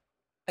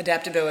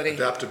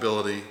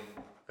 adaptability,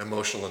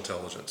 emotional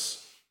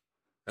intelligence.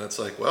 And it's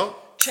like, well,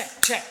 Check.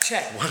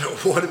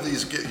 what do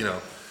these get,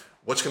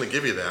 what's going to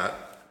give you that?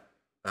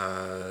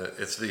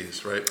 It's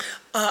these, right?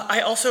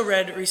 I also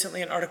read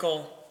recently an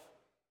article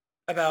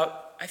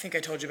about, I think I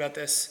told you about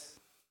this.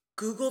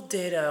 Google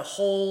did a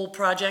whole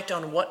project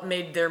on what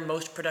made their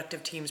most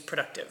productive teams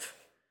productive.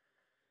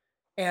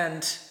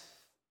 And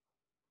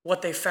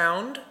what they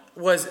found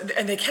was,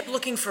 and they kept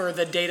looking for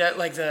the data,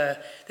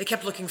 they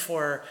kept looking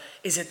for,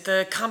 is it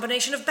the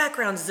combination of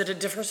backgrounds? Is it a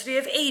diversity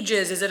of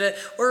ages? Is it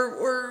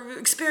or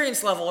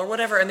experience level or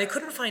whatever? And they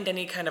couldn't find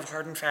any kind of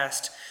hard and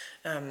fast,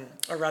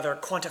 or rather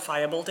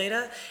quantifiable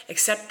data,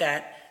 except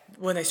that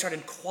when they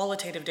started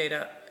qualitative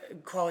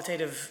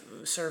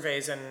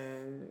surveys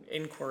and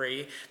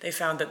inquiry, they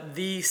found that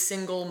the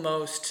single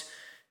most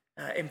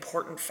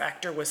important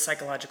factor was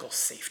psychological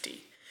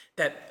safety.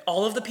 That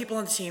all of the people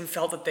on the team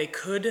felt that they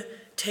could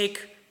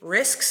take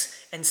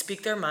risks and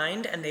speak their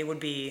mind, and they would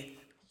be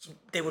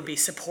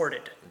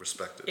supported,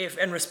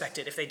 Respected.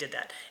 respected if they did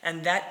that.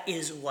 And that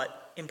is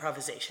what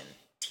improvisation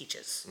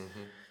teaches.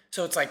 Mm-hmm.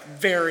 So it's like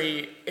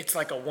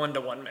a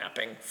one-to-one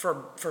mapping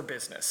for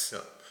business.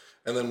 Yeah.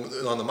 And then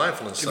on the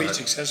mindfulness To be side,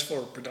 successful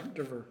or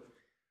productive or...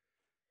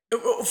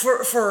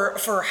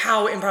 For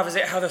how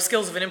the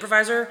skills of an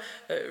improviser,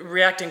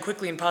 reacting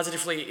quickly and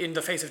positively in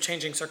the face of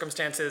changing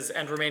circumstances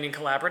and remaining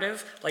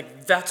collaborative,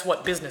 like that's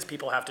what business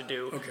people have to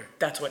do. Okay.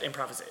 That's what and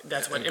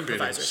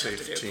improvisers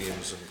creating have to safe do.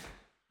 teams,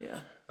 Yeah.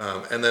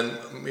 and then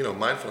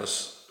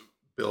mindfulness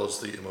builds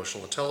the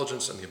emotional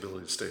intelligence and the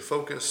ability to stay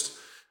focused,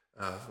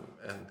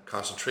 and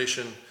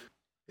concentration.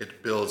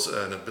 It builds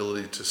an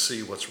ability to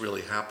see what's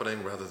really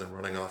happening rather than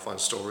running off on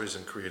stories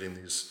and creating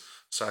these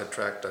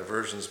sidetrack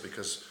diversions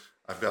because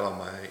I've got all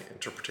my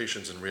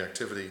interpretations and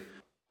reactivity.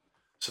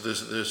 So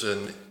there's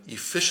an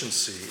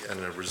efficiency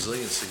and a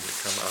resiliency that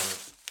come out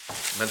of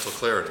mental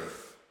clarity,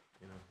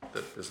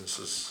 that business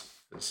is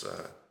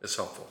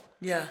helpful.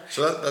 Yeah.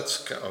 So that's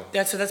kind of,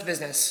 That's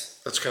business.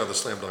 that's kind of the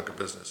slam dunk of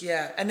business.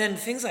 Yeah, and then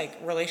things like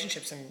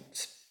relationships and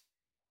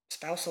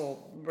spouse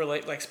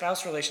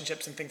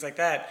relationships and things like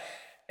that.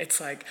 It's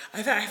like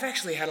I've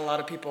actually had a lot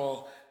of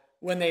people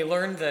when they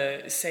learn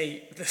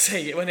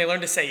when they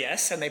learn to say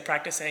yes and they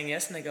practice saying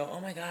yes and they go, oh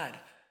my God,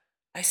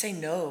 I say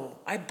no.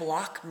 I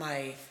block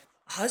my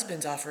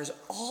husband's offers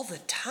all the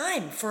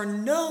time for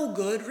no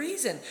good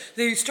reason.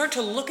 They start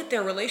to look at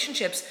their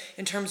relationships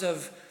in terms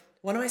of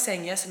when am I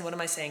saying yes and when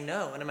am I saying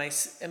no, and am I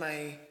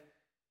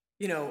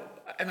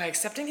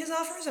accepting his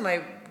offers?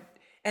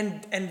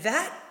 And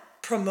that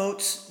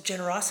promotes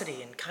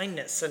generosity and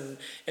kindness and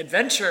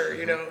adventure,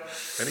 you know.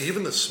 And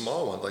even the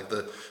small one, like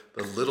the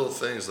little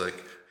things, like,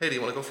 hey, do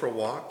you want to go for a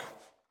walk?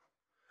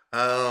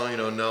 Oh,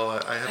 no,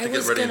 I have to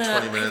get ready in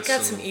 20 minutes. I've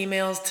got some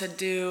emails to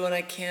do and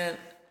I can't.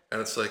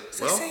 And it's like,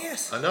 So well, say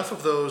yes. enough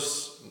of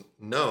those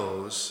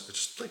no's. It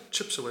just like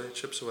chips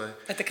away.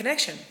 At the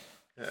connection.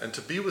 And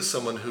to be with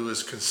someone who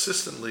is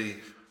consistently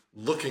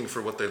looking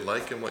for what they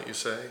like in what you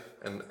say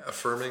and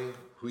affirming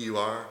who you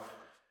are,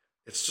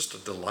 it's just a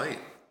delight.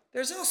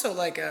 There's also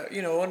like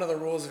one of the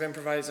rules of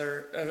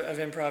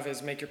improv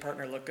is make your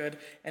partner look good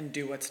and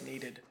do what's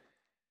needed.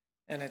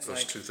 And it's Those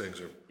like, two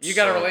things are you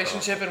got a so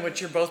relationship powerful. in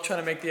which you're both trying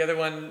to make the other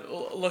one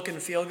look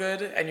and feel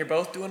good, and you're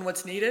both doing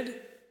what's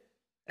needed.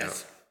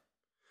 That's,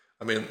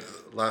 I mean,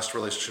 last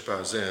relationship I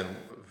was in,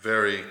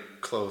 very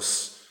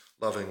close,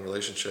 loving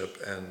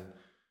relationship,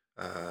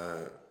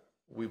 and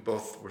we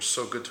both were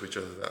so good to each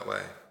other that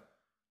way.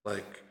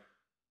 Like,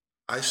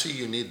 I see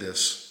you need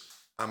this,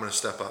 I'm going to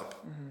step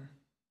up.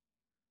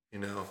 You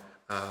know,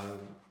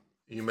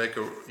 you make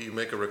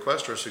a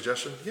request or a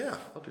suggestion, yeah,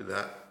 I'll do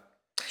that.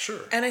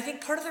 Sure. And I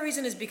think part of the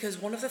reason is because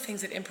one of the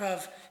things that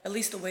improv, at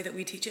least the way that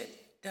we teach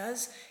it,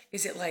 does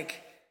is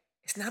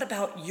it's not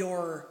about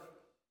your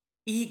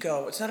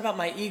ego. It's not about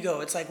my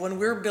ego. It's like when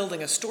we're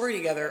building a story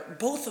together,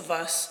 both of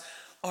us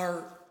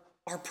our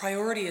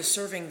priority is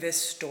serving this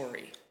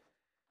story.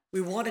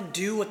 We want to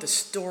do what the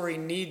story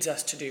needs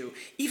us to do,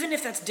 even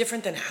if that's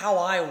different than how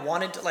I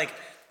wanted to. Like,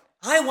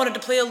 I wanted to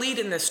play a lead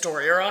in this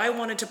story, or I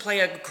wanted to play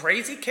a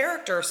crazy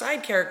character, or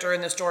side character in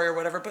this story, or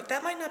whatever. But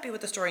that might not be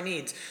what the story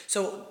needs.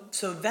 So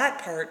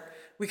that part,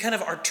 we kind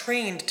of are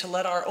trained to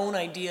let our own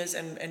ideas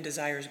and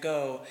desires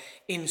go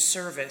in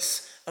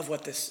service of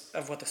what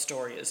the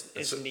story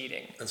is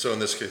needing. And so in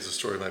this case, the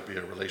story might be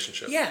a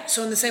relationship. Yeah,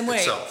 so in the same way,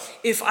 Itself.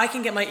 if I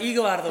can get my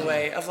ego out of the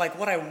way of like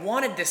what I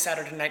wanted this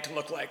Saturday night to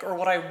look like, or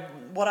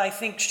what I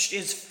think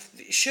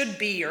should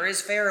be or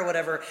is fair or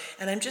whatever,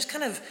 and I'm just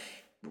kind of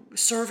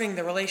serving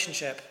the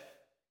relationship,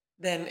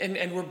 then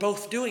and we're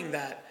both doing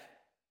that,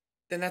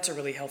 then that's a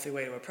really healthy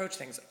way to approach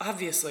things.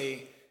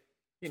 Obviously,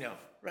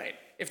 right,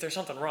 if there's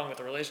something wrong with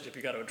the relationship,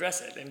 you got to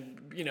address it,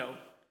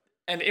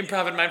 and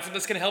improv and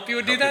mindfulness can help you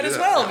do that as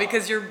well,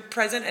 because you're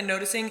present and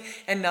noticing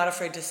and not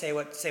afraid to say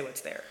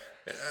what's there.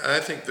 And I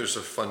think there's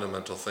a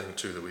fundamental thing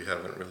too that we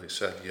haven't really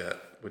said yet,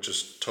 which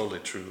is totally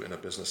true in a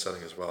business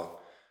setting as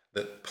well,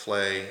 that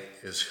play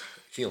is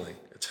healing,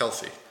 it's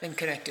healthy. And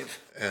connective.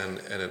 And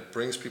it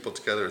brings people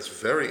together. It's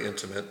very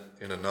intimate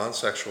in a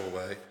non-sexual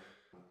way.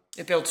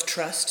 It builds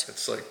trust.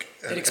 It's like...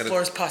 It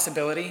explores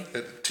possibility.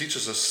 It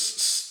teaches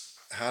us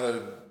how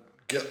to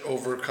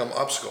overcome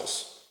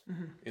obstacles.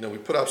 We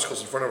put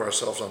obstacles in front of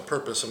ourselves on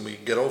purpose and we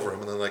get over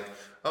them, and then like,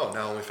 oh,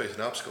 now when we face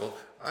an obstacle,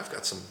 I've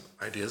got some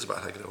ideas about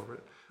how to get over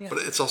it. Yeah. But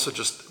it's also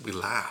just, we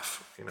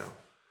laugh,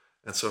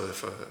 And so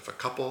if a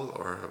couple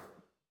or a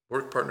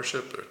work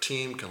partnership or a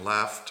team can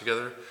laugh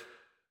together,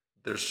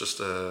 there's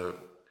a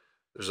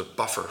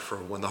buffer for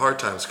when the hard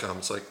times come.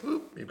 It's like,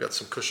 whoop, you've got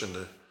some cushion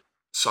to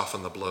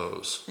soften the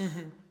blows. I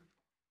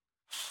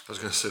was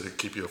going to say to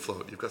keep you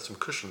afloat. You've got some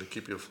cushion to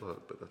keep you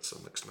afloat, but that's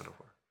a mixed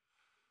metaphor.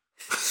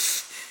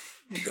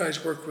 You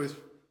guys work with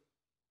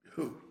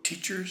who?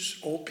 Teachers,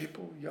 old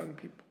people, young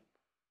people?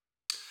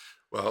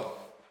 Well,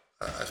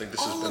 I think this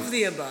has been... All of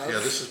the above. Yeah,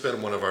 this has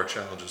been one of our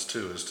challenges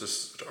too,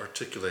 is to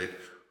articulate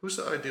who's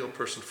the ideal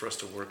person for us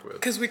to work with.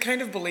 Because we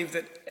kind of believe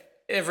that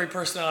every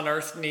person on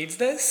earth needs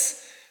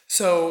this.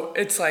 So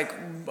it's like,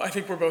 I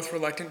think we're both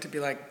reluctant to be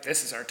like,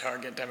 this is our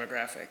target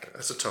demographic.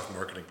 That's a tough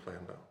marketing plan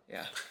though.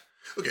 Yeah.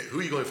 Okay,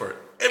 who are you going for?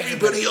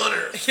 Everybody on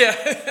earth. Yeah,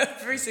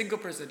 every single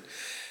person.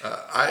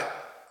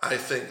 I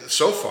think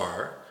so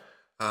far,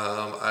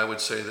 I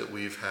would say that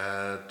we've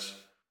had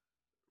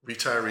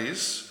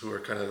retirees who are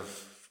kind of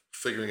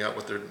figuring out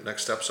what their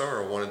next steps are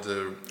or wanted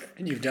to...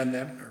 And you've done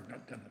them, or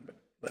not done them, but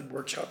led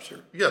workshops?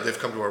 Or... Yeah, they've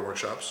come to our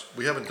workshops.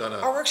 We haven't done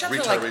Our workshops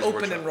are like open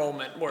workshop.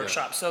 enrollment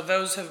workshops. So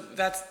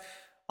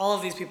all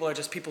of these people are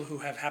just people who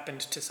have happened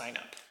to sign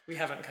up. We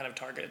haven't kind of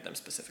targeted them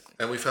specifically.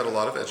 And we've had a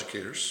lot of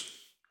educators,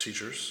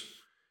 teachers,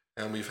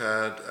 and we've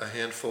had a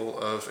handful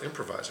of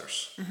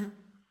improvisers.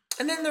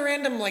 And then the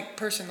random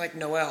person like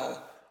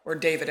Noel or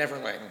David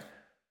Everling,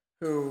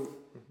 who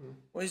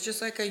was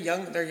just like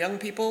they're young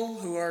people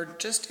who are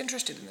just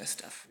interested in this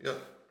stuff. Yeah,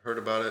 heard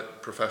about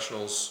it,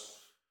 professionals.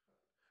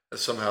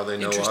 Somehow they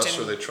know Interest us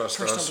in or they trust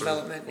personal us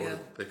development, or yeah.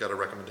 they got a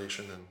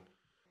recommendation.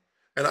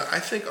 And I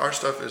think our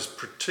stuff is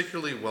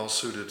particularly well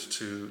suited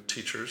to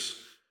teachers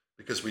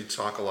because we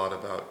talk a lot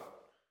about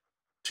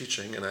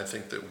teaching, and I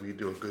think that we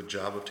do a good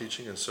job of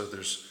teaching. And so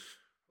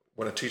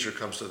when a teacher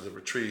comes to the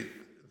retreat,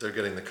 they're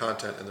getting the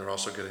content and they're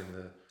also getting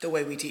the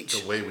way we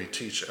teach. The way we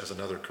teach as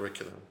another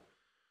curriculum.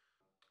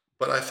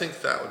 But I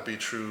think that would be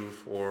true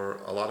for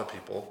a lot of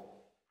people.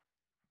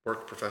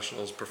 Work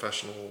professionals,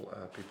 professional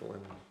people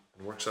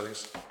in work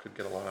settings could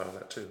get a lot out of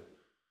that too.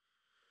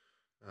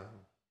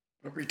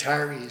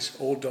 Retirees,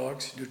 old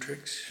dogs, new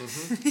tricks.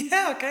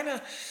 Yeah, kind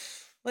of.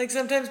 Like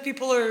sometimes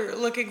people are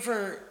looking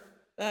for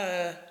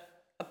a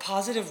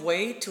positive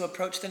way to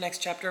approach the next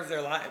chapter of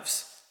their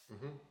lives.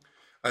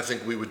 I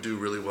think we would do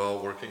really well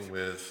working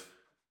with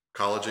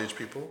college-age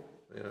people,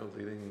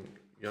 leading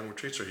young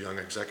retreats or young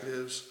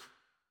executives,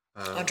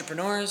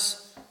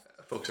 Entrepreneurs.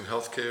 folks in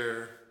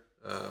healthcare.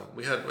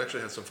 We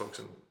actually had some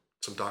folks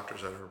some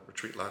doctors at our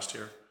retreat last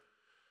year.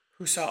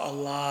 Who saw a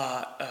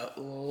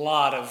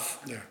lot of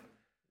Yeah.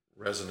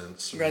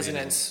 Residents.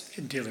 resonance.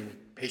 In dealing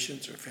with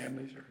patients or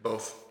families or.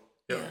 Both.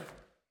 Yeah. Yeah.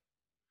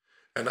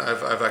 And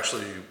I've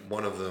actually,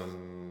 one of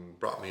them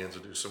brought me in to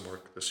do some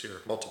work this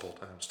year, multiple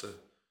times, to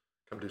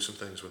come do some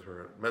things with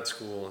her at med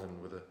school and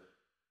with the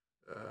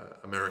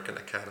American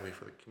Academy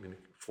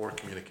for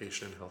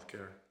Communication in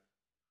Healthcare.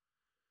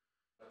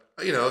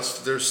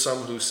 There's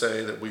some who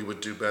say that we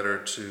would do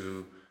better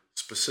to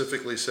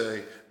specifically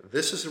say,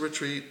 this is a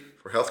retreat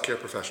for healthcare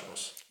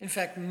professionals. In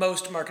fact,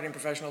 most marketing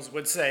professionals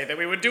would say that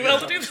we would do well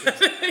to do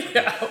that.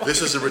 Yeah.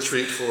 This is a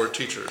retreat for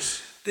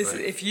teachers. This,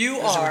 right? if you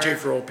It's a are, retreat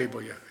for old people,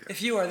 yeah.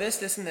 if you are this,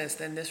 this, and this,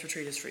 then this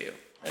retreat is for you.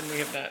 And we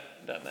have not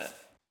done that,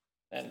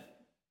 and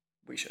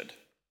we should.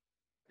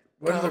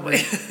 What are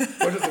Probably.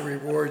 what are the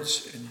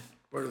rewards and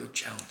what are the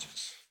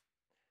challenges?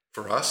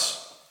 For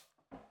us,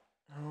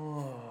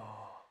 Oh.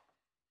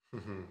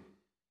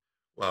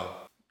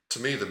 well, to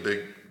me, the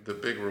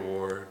big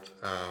reward,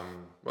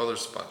 well,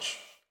 there's a bunch.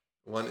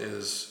 One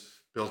is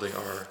building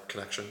our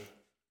connection.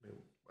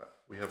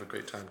 We have a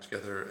great time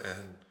together,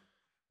 and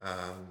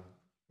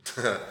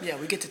Yeah,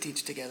 we get to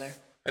teach together.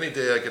 any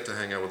day I get to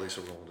hang out with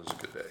Lisa Rowland is a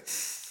good day.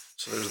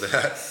 So there's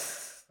that.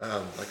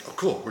 Oh,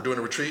 cool, we're doing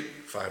a retreat,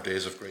 5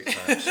 days of great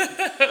times.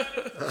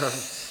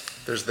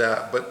 There's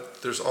that,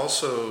 but there's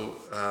also,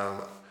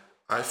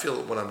 I feel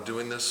that when I'm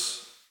doing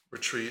this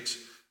retreat,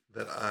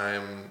 that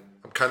I'm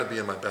kind of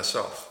being my best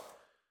self,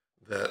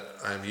 that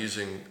I'm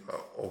using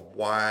a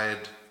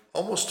wide,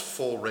 almost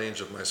full range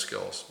of my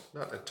skills,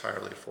 not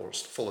entirely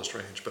fullest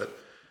range, but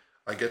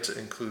I get to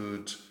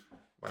include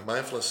my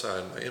mindfulness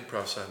side, my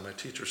improv side, my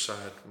teacher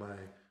side, my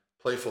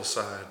playful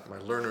side, my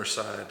learner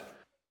side,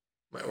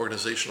 my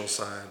organizational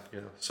side,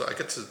 so I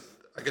get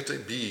to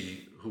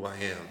be who I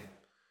am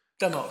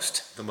The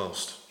most. the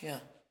most. Yeah.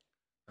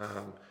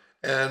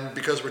 And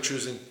because we're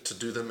choosing to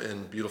do them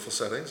in beautiful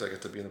settings, I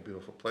get to be in a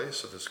beautiful place.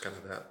 So there's kind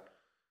of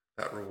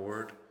that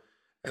reward.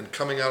 And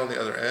coming out on the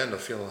other end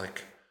of feeling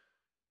like,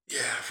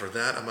 yeah, for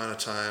that amount of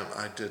time,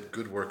 I did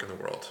good work in the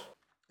world.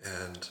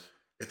 And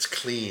it's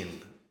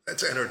clean.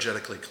 It's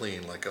energetically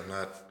clean. Like I'm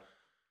not,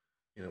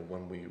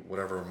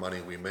 whatever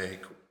money we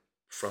make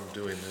from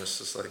doing this,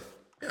 it's like,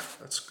 yeah,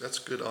 that's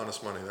good,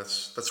 honest money.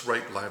 That's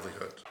right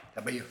livelihood.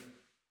 How about you?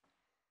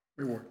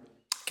 Reward.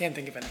 Can't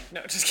think of any.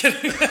 No, just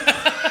kidding.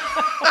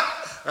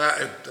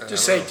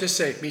 Just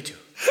say, me too.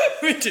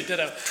 We did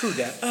ditto. True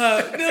that.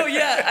 No,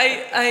 yeah,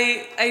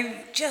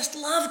 I just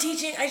love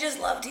teaching. I just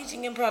love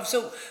teaching improv.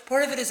 So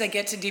part of it is I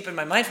get to deepen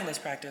my mindfulness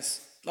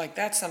practice. Like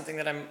that's something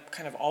that I'm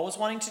kind of always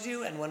wanting to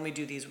do. And when we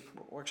do these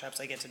workshops,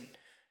 I get to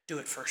do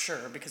it for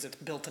sure because it's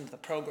built into the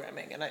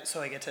programming. And I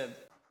get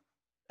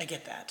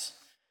that.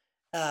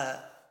 I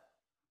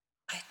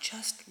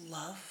just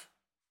love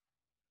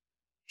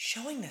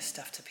showing this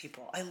stuff to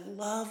people. I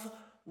love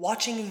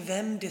watching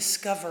them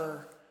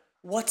discover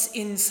what's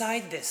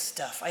inside this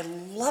stuff. I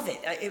love it.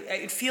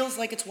 It feels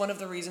like it's one of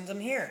the reasons I'm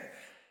here.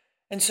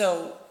 And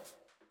so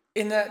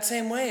in that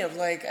same way of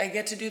like, I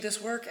get to do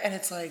this work and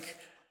it's like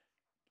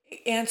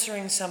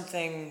answering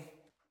something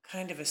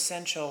kind of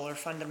essential or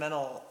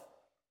fundamental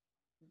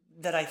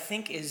that I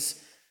just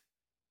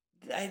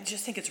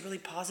think it's really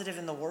positive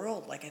in the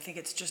world. Like I think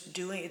it's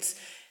it's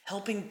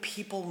helping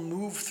people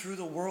move through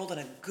the world in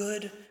a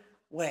good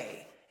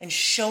way and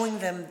showing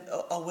them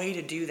a way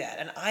to do that.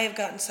 And I have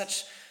gotten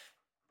such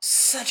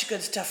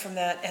good stuff from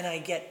that, and I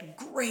get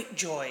great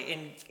joy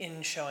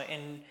in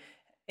showing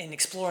in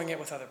exploring it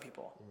with other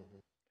people.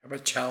 How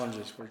about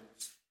challenges?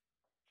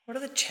 What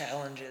are the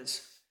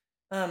challenges?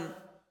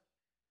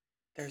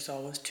 There's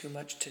always too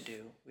much to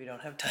do. We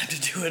don't have time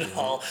to do it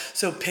all.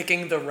 So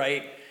picking the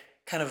right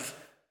kind of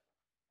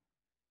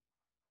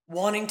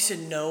wanting to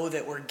know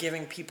that we're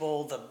giving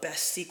people the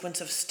best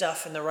sequence of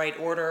stuff in the right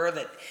order,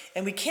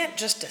 and we can't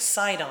just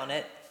decide on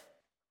it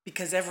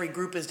because every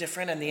group is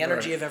different and the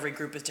energy of every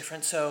group is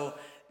different. So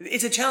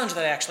it's a challenge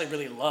that I actually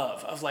really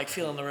love, of like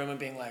feeling the room and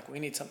being like, we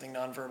need something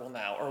nonverbal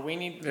now, or we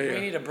need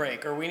a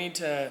break, or we need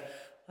to,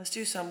 let's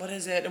do what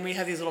is it? And we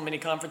have these little mini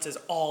conferences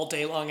all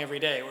day long every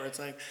day where it's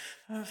like,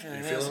 I'm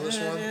feeling this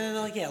one?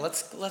 Like, yeah,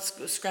 let's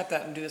scrap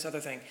that and do this other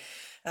thing,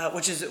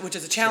 which is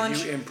a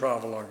challenge. You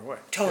improv along the way.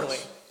 Totally.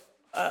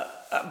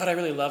 But I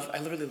really love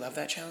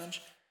that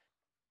challenge.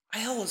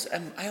 I always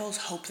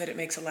hope that it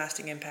makes a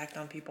lasting impact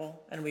on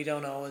people, and we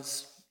can't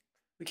always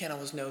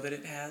know that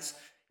it has,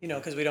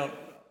 because we don't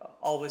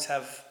always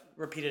have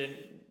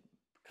repeated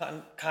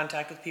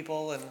contact with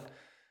people, and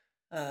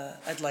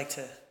I'd like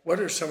to. What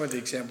are some of the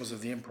examples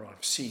of the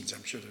improv scenes?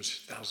 I'm sure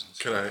there's thousands.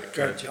 Can I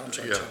challenge?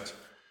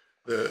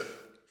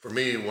 For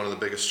me, one of the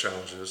biggest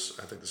challenges,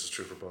 I think this is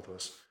true for both of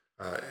us,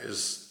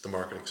 is the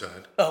marketing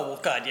side. Oh, well,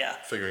 God, yeah.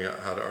 Figuring out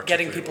how to articulate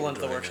Getting people what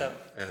into we're the doing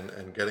workshop.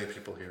 and getting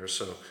people here.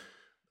 So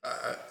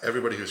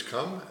everybody who's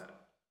come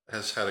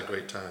has had a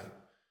great time.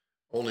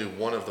 only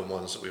one of the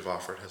ones that we've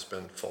offered has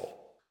been full.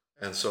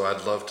 And so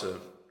I'd love to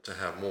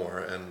have more.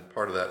 And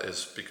part of that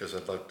is because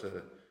I'd like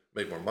to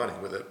make more money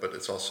with it, but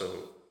it's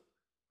also,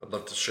 I'd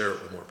love to share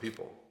it with more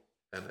people.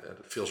 And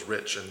it feels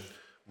rich and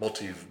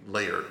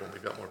multi-layered when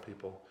we've got more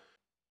people.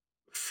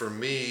 For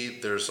me,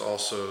 there's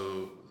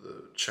also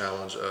the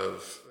challenge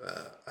of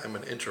I'm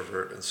an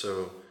introvert, and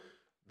so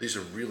these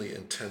are really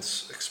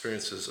intense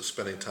experiences of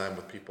spending time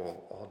with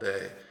people all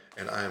day.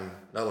 And I'm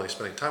not only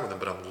spending time with them,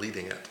 but I'm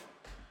leading it.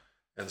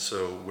 And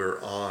so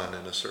we're on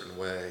in a certain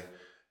way.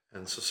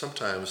 And so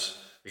sometimes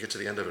you get to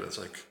the end of it, it's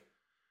like,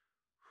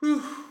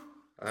 whew,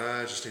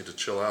 I just need to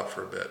chill out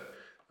for a bit.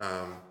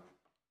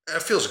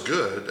 It feels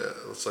good.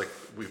 It's like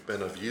we've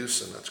been of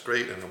use, and that's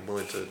great, and I'm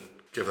willing to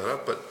give that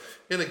up. But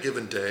in a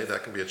given day,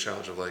 that can be a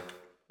challenge of like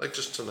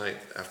just tonight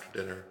after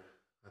dinner,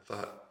 I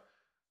thought,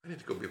 I need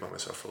to go be by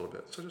myself for a little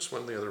bit. So I just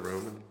went in the other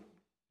room and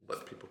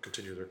let people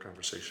continue their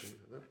conversation.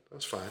 That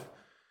was fine.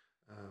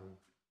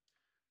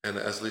 And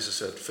as Lisa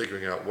said,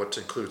 figuring out what to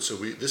include. So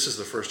this is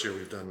the first time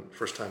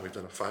we've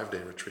done a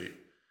 5-day retreat.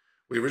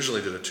 We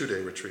originally did a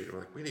 2-day retreat. And we're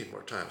like, we need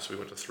more time. So we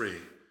went to 3,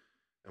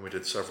 and we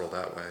did several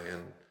that way.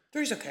 And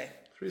 3's okay.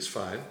 3 is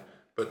fine,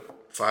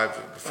 but 5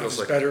 feels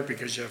like better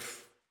because you have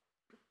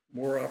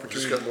more just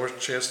opportunity. got more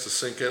chance to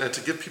sink in and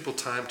to give people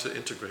time to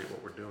integrate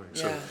what we're doing.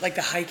 Yeah, So like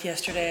the hike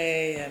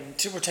yesterday,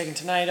 and we're taking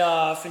tonight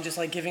off, and just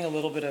like giving a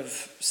little bit of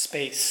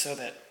space so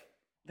that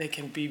they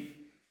can be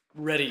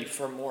ready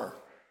for more.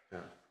 yeah.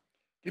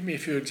 Give me a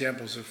few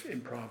examples of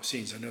improv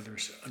scenes. I know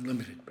there's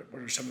unlimited, but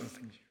what are some of the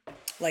things?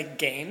 Like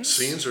games.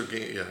 Scenes or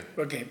game, yeah.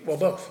 Okay, well,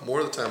 both. More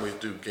of the time we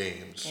do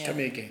games. Yeah. Tell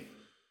me a game.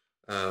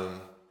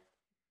 And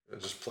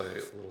just play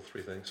little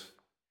 3 things.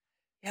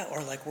 Yeah,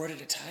 or like word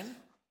at a time.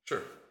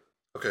 Sure.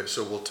 Okay,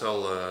 so we'll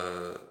tell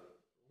a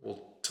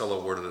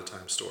word at a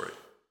time story.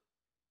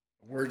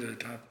 A word at a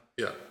time.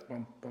 Yeah.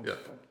 Boom, boom, Yeah.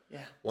 boom.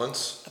 Yeah.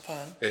 Once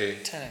Upon a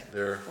time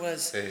there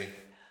was a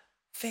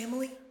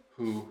family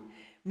who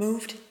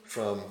moved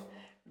from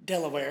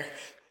Delaware,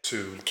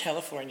 to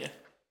California.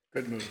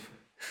 Good move.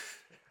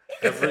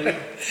 every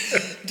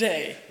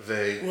Day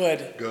they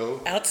would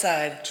go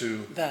outside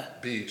to the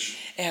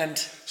beach, and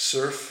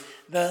surf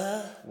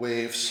the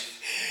waves,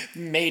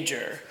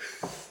 major.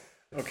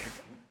 Okay.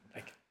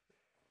 Like,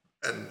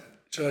 and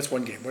so that's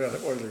one game. What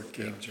other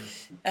games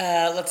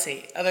are? Let's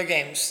see. Other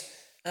games.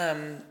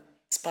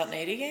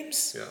 Spontaneity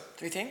games. Yeah.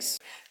 3 things.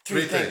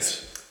 3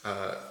 things.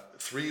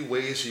 3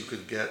 ways you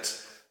could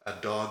get a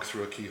dog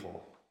through a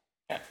keyhole.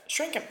 Yeah.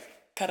 Shrink them.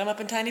 Cut them up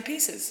in tiny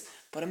pieces.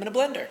 Put them in a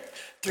blender.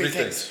 3 3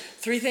 things. things.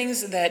 3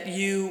 things that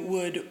you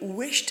would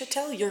wish to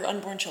tell your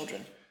unborn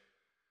children.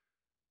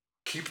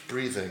 Keep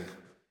breathing.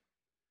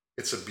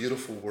 It's a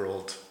beautiful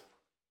world.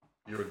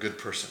 You're a good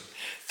person.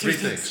 3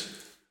 3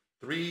 things.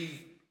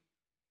 3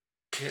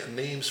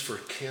 names for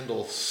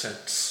candle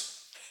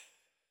scents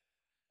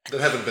that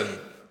haven't been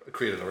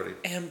created already.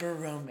 Amber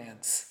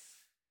romance.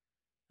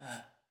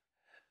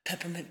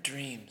 Peppermint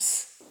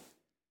dreams.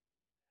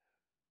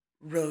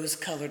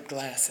 Rose-colored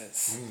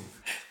glasses.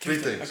 3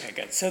 things. Okay,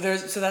 good. So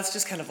that's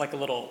just kind of like a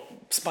little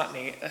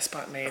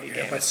spontaneity How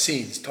game. about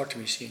scenes? Talk to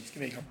me scenes.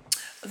 Give me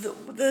a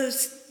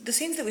The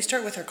scenes that we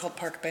start with are called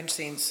park bench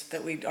scenes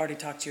that we already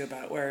talked to you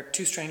about, where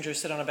 2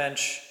 strangers sit on a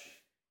bench,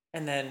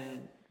 and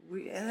then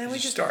we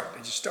just start. They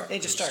just start. They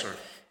just start. start.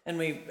 And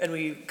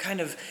we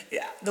kind of,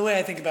 the way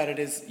I think about it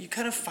is you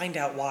kind of find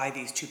out why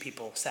these 2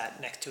 people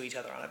sat next to each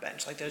other on a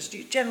bench. Like there's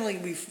generally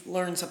we've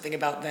learned something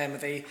about them.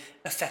 They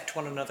affect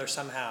one another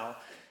somehow.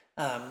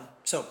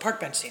 So park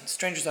bench scenes,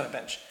 strangers on a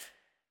bench.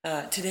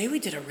 Today we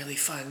did a really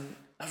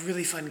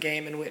fun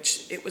game in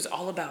which it was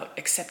all about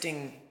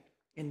accepting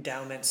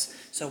endowments.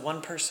 So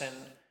one person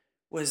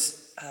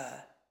was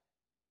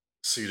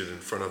Seated in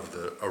front of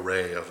the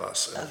array of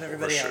us. of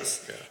everybody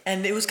else. Yeah.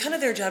 And it was kind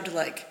of their job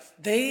to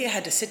they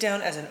had to sit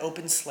down as an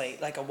open slate,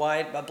 like a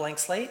blank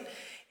slate,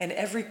 and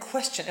every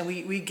question, and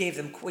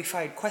we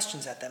fired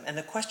questions at them, and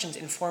the questions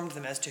informed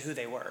them as to who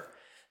they were.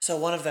 So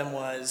one of them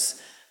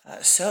was,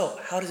 so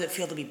how does it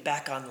feel to be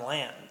back on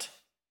land?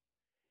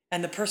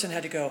 And the person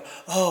had to go,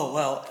 oh,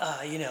 well,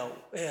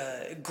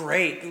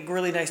 great,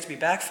 really nice to be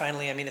back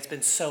finally. I mean, it's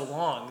been so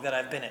long that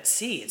I've been at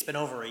sea. It's been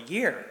over a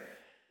year.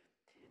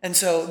 And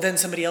so then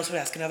somebody else would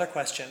ask another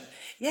question.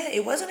 Yeah,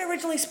 it wasn't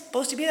originally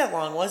supposed to be that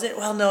long, was it?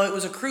 Well, no, it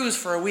was a cruise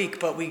for a week,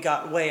 but we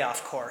got way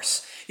off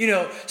course.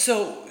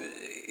 So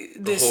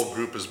The whole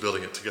group is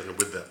building it together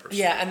with that person.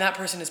 yeah, and that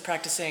person is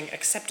practicing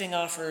accepting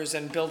offers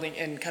and building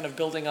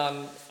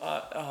on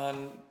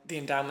the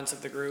endowments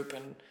of the group,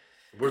 and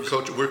We're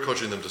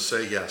coaching them to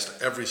say yes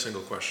to every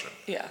single question.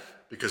 yeah,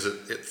 Because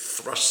it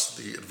thrusts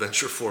the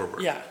adventure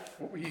forward. yeah.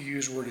 What would you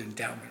use the word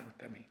endowment? What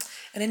that mean?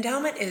 An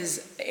endowment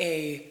is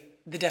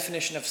the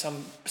definition of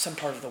some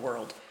part of the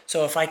world.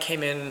 So if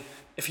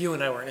you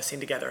and I were in a scene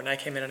together, and I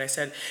came in and I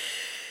said,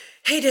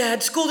 "Hey,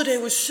 Dad, school today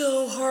was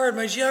so hard.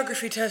 My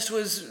geography test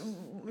was,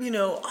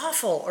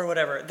 awful," or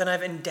whatever, then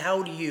I've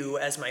endowed you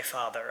as my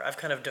father. I've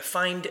kind of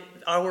defined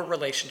our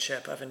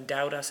relationship. I've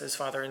endowed us as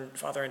father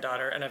and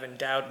daughter, and I've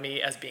endowed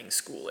me as being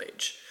school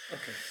age.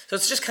 Okay. So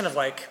it's just kind of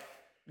like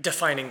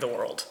defining the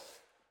world.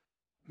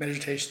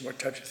 Meditation, what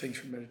types of things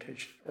for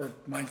meditation or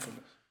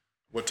mindfulness?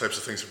 What types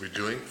of things are we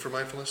doing for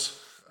mindfulness?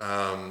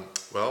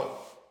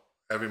 Well,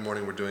 every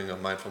morning we're doing a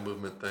mindful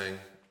movement thing,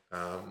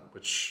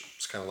 which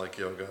is kind of like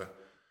yoga.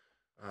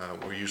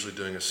 We're usually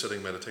doing a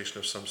sitting meditation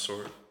of some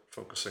sort,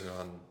 focusing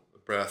on the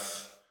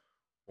breath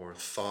or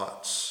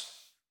thoughts,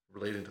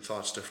 relating to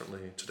thoughts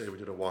differently. Today we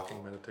did a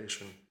walking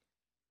meditation.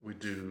 We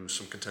do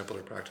some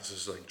contemplative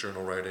practices like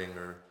journal writing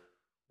or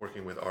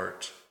working with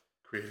art,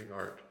 creating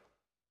art,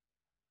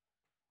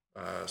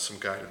 some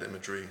guided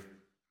imagery.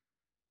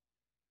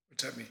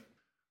 What's that mean?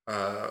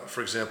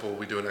 For example,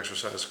 we do an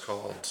exercise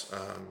called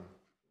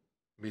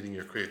Meeting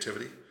Your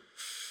Creativity.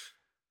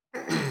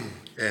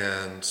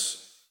 And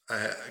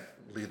I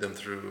lead them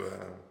through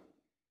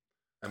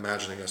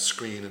imagining a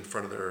screen in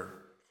front of their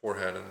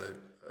forehead, and the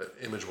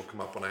image will come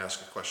up when I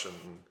ask a question.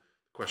 And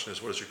the question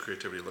is, what does your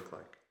creativity look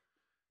like?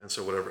 And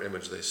so whatever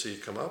image they see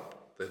come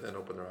up, they then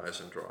open their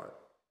eyes and draw it.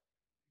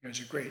 You guys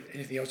are great.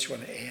 Anything else you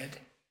want to add?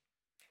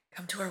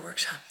 Come to our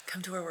workshop.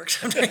 Come to our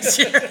workshop next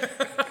year.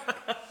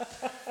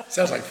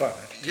 Sounds like fun.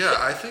 Yeah,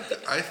 I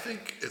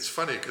think it's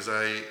funny because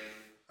I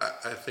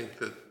think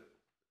that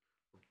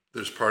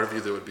there's part of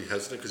you that would be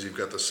hesitant because you've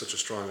got such a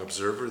strong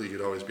observer that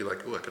you'd always be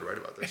like, oh, I could write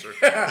about this,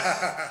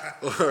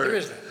 There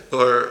is that.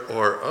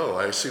 or oh,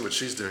 I see what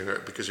she's doing,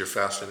 because you're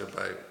fascinated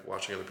by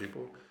watching other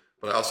people.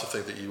 But I also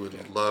think that you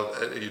would love,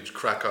 you'd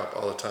crack up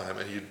all the time,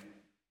 and you'd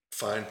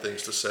find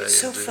things to say.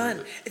 So and do.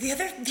 fun. The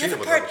other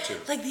would part, love it too.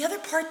 like the other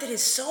part that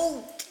is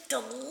so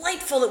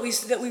delightful that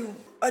we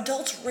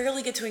adults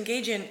rarely get to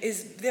engage in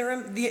is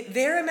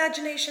their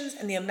imaginations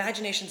and the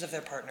imaginations of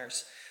their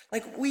partners.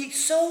 Like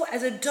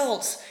as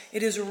adults,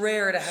 it is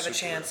rare to have a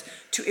chance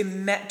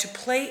to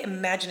play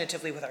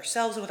imaginatively with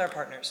ourselves and with our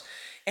partners.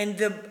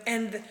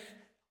 And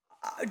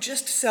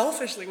just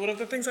selfishly, one of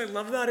the things I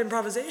love about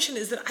improvisation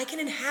is that I can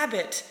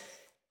inhabit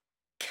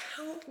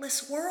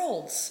countless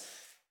worlds.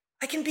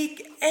 I can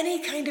be any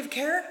kind of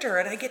character,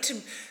 and I get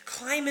to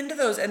climb into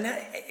those, and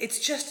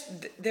it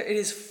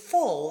is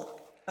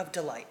full of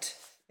delight.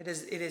 It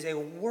is a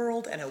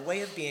world and a way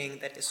of being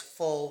that is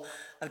full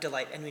of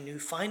delight. And when you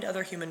find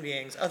other human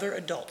beings, other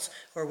adults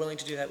who are willing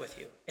to do that with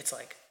you, it's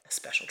like a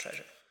special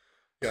treasure.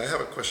 Yeah, I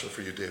have a question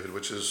for you, David,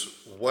 which is,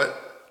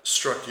 what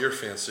struck your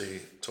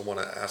fancy to want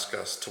to ask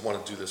us to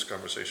want to do this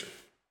conversation?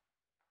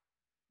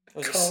 It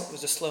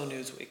was a slow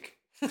news week.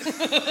 I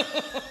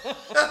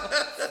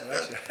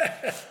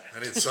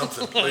need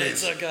something,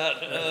 please. Oh God.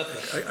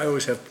 I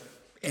always have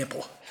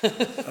ample.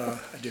 I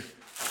do.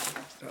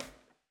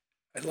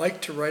 I'd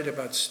like to write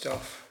about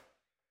stuff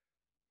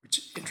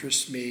which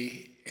interests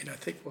me, and I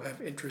think will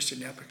have interest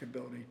and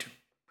applicability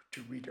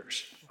to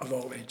readers of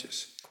all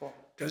ages. Cool.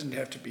 Doesn't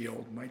have to be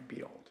old, might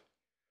be old.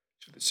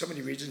 So that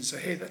somebody reads it and say,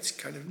 hey, that's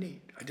kind of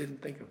neat. I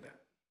didn't think of that.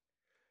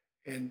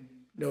 And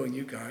knowing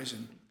you guys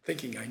and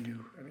thinking I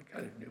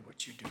kind of knew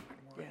what you do and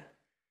why. Yeah.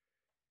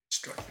 It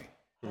struck me.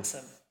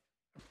 Awesome.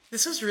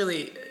 This was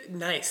really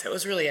nice. That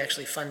was really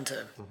actually fun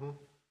to. Mm-hmm.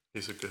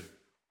 He's a good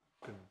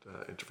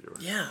interviewer.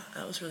 Yeah,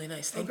 that was really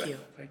nice. Thank you.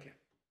 Thank you.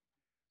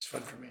 It's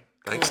fun for me.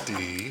 Thanks,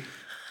 Dee.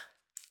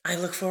 I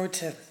look forward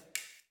to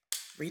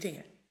reading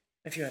it,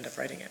 if you end up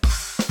writing it.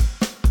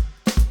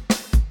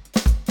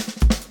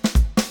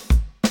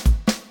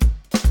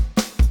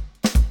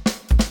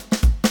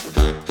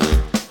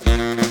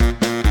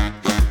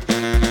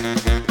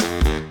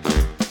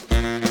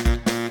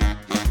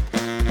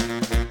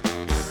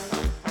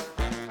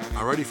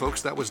 Alrighty,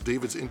 folks, that was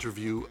David's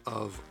interview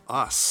of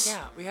us.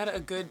 Yeah, we had a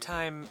good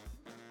time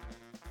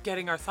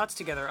getting our thoughts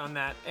together on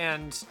that,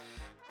 and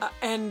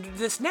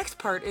this next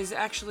part is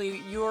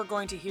actually you're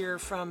going to hear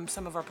from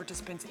some of our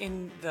participants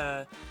in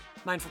the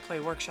Mindful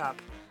Play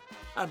workshop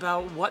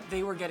about what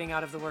they were getting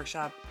out of the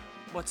workshop,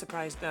 what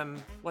surprised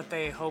them, what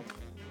they hope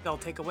they'll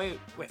take away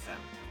with them.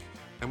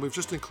 And we've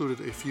just included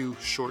a few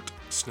short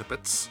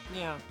snippets.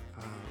 Yeah.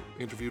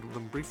 Interviewed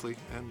them briefly,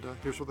 and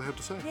here's what they have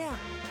to say. Yeah.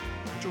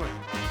 Enjoy.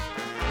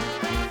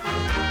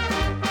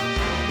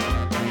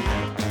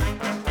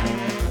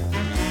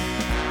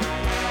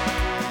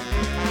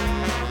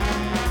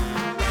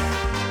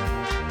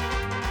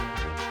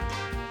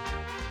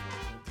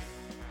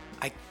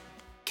 I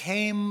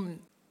came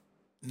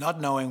not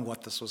knowing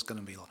what this was going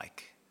to be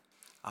like,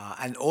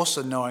 and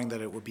also knowing that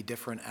it would be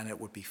different and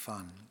it would be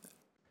fun.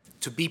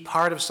 To be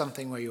part of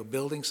something where you're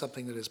building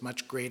something that is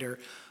much greater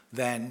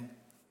than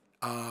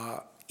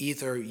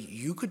either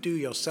you could do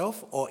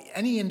yourself or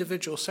any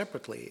individual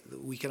separately.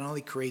 We can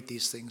only create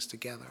these things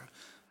together,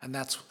 and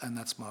that's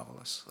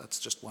marvelous. That's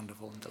just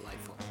wonderful and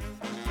delightful.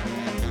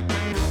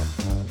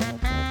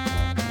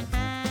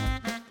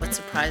 What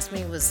surprised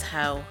me was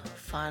how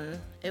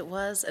fun it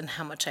was and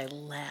how much I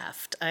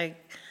laughed. I'm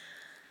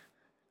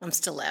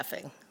still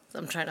laughing.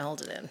 I'm trying to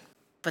hold it in.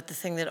 But the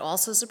thing that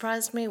also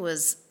surprised me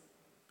was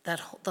the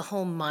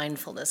whole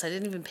mindfulness. I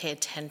didn't even pay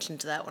attention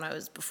to that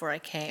before I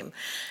came.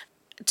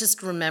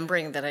 Just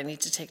remembering that I need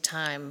to take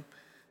time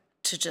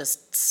to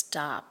just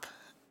stop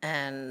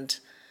and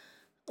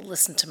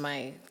listen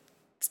to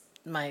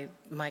a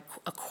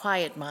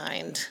quiet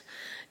mind.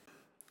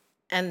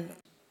 And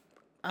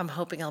I'm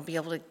hoping I'll be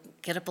able to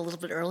get up a little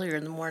bit earlier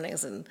in the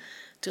mornings and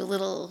do a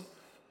little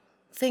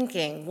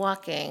thinking,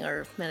 walking,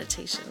 or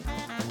meditation.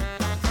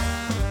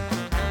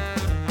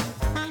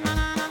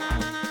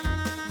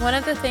 One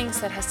of the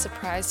things that has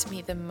surprised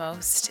me the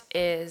most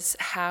is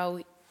how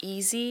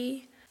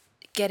easy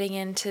getting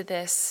into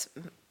this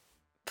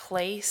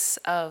place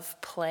of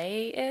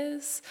play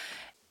is.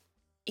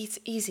 It's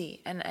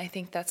easy, and I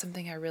think that's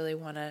something I really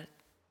want to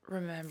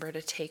remember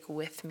to take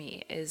with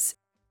me is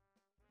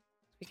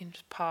we can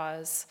just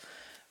pause,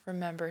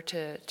 remember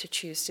to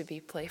choose to be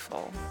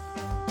playful.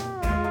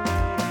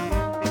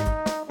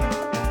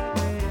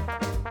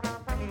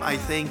 I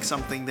think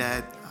something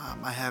that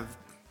I have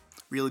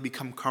really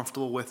become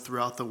comfortable with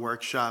throughout the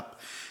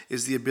workshop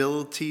is the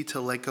ability to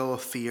let go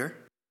of fear.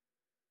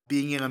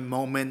 Being in a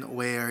moment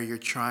where you're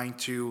trying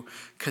to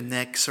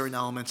connect certain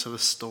elements of a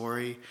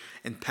story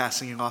and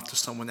passing it off to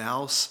someone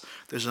else,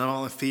 there's not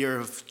only fear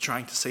of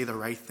trying to say the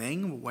right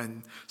thing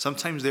when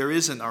sometimes there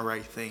isn't a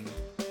right thing.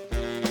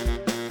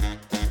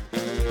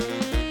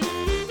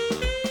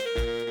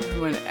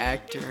 I'm an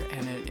actor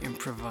and an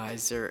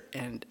improviser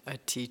and a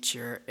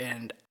teacher,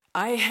 and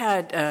I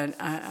had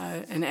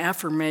an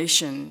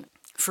affirmation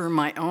for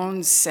my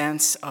own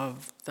sense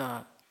of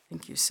I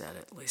think you said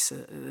it,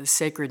 Lisa, the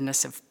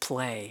sacredness of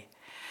play.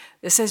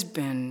 This has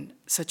been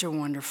such a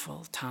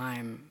wonderful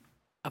time,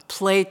 a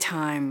play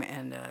time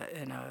and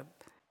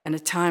a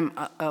time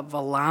of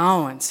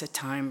allowance, a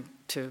time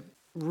to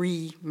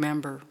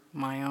remember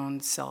my own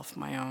self,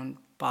 my own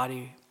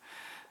body,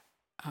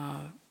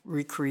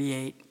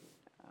 recreate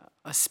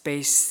a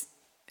space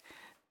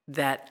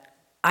that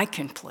I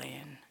can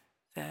play in,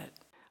 that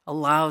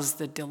allows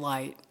the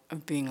delight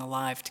of being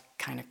alive to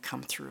kind of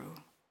come through.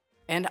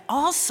 And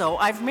also,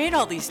 I've made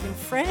all these new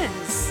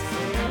friends.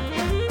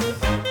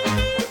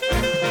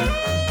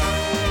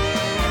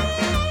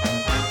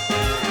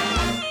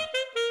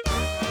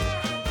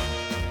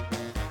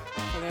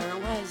 Well, there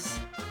it was,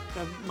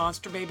 the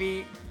Monster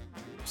Baby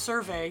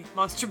survey,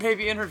 Monster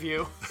Baby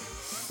interview.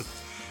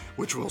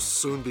 Which will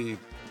soon be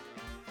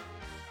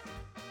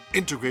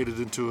integrated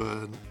into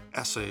an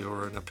essay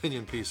or an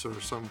opinion piece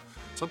or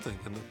something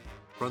in the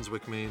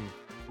Brunswick, Maine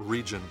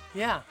region.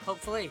 Yeah,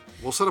 hopefully.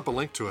 We'll set up a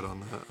link to it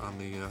on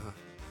the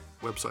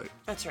website.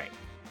 That's right.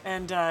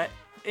 And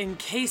in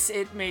case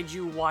it made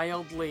you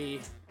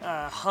wildly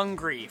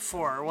hungry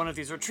for one of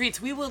these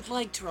retreats, we would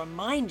like to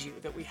remind you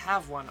that we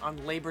have one on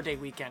Labor Day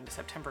weekend,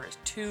 September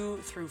 2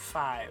 through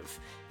 5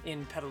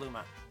 in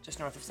Petaluma, just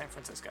north of San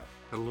Francisco.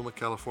 Petaluma,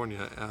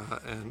 California.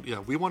 And yeah,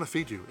 we want to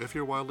feed you. If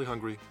you're wildly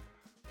hungry,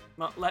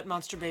 Let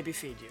Monster Baby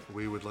feed you.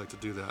 we would like to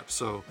do that.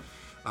 So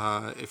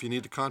if you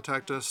need to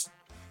contact us,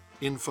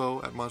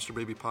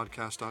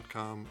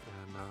 info@monsterbabypodcast.com,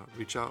 and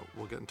reach out.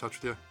 We'll get in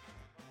touch with you.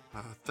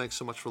 Thanks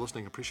so much for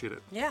listening. Appreciate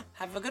it. Yeah,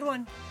 have a good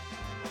one.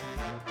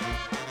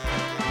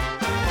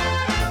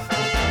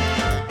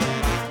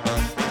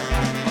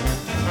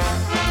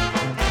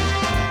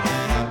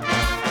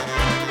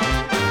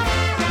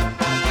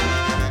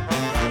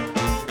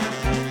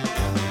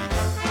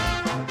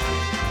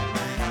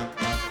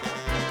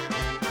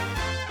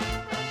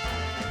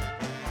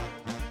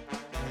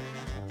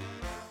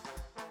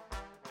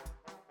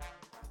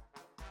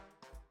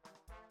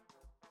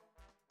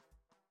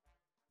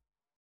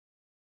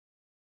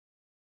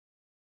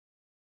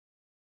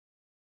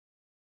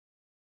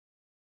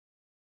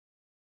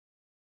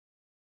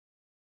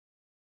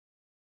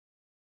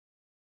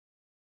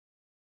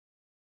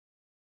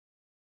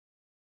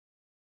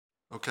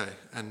 Okay,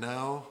 and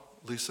now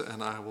Lisa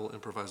and I will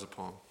improvise a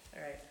poem.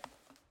 All right.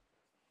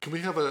 Can we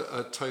have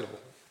a title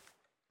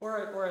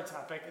Or a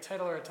topic, a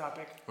title or a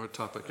topic. or a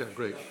topic? Yeah,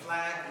 great.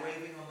 Flag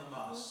waving on the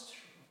mast.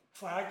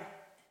 Flag?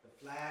 The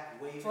flag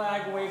waving.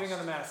 Flag waving on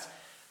the mast.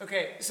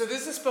 Okay, so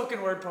this is a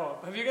spoken word poem.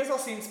 Have you guys all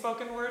seen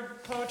spoken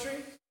word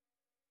poetry?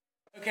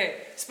 Okay,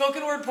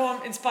 spoken word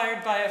poem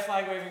inspired by a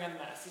flag waving on the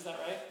mast. Is that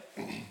right?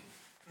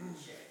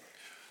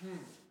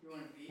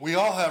 We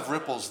all have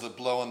ripples that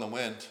blow in the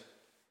wind,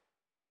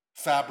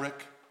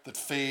 fabric that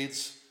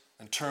fades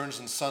and turns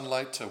in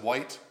sunlight to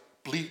white,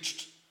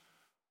 bleached,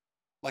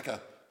 like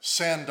a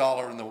sand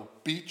dollar in the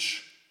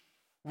beach.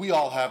 We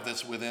all have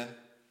this within.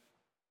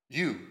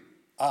 You,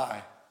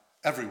 I,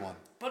 everyone.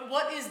 But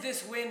what is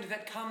this wind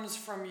that comes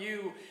from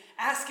you,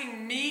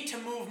 asking me to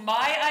move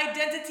my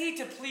identity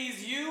to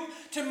please you,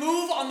 to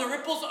move on the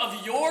ripples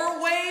of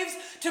your waves,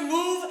 to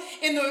move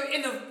in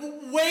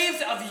the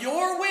waves of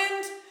your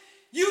wind?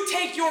 You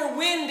take your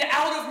wind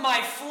out of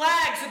my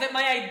flag so that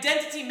my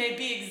identity may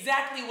be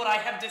exactly what I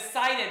have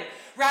decided,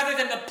 rather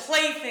than the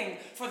plaything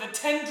for the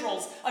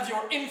tendrils of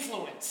your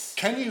influence.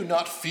 Can you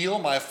not feel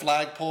my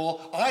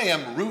flagpole? I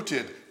am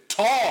rooted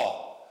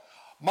tall.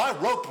 My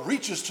rope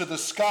reaches to the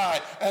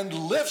sky and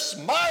lifts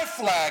my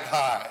flag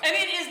high. And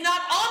it is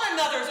not on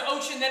another's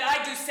ocean that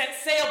I do set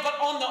sail, but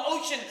on the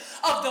ocean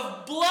of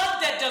the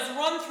blood that does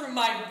run through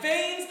my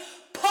veins,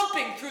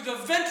 pumping through the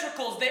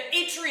ventricles, the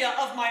atria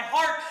of my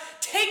heart,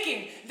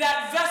 taking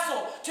that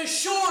vessel to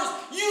shores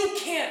you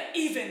can't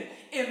even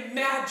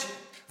imagine.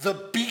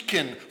 the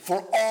beacon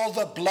for all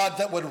the blood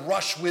that would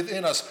rush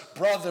within us,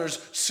 brothers,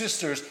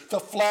 sisters, the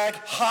flag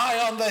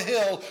high on the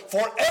hill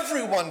for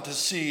everyone to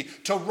see,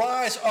 to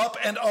rise up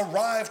and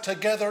arrive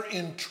together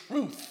in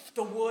truth.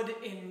 The wood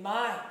in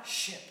my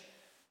ship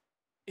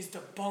is the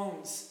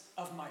bones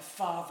of my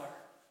father.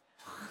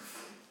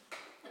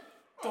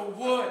 The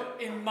wood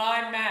in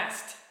my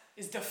mast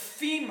is the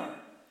femur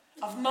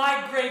of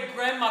my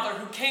great-grandmother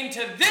who came to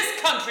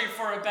this country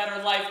for a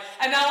better life,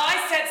 and now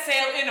I set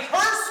sail in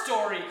her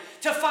story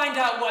to find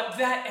out what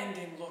that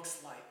ending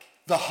looks like.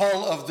 The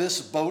hull of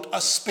this boat,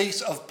 a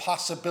space of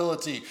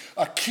possibility.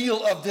 A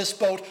keel of this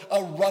boat,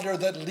 a rudder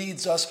that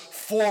leads us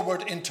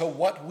forward into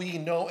what we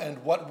know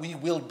and what we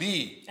will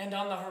be. And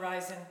on the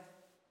horizon,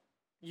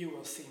 you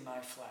will see my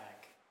flag.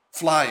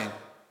 Flying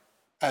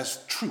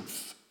as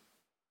truth.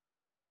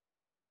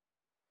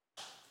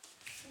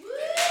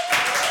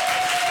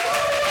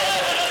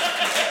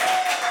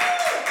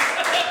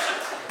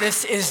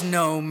 This is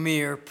no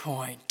mere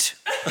point.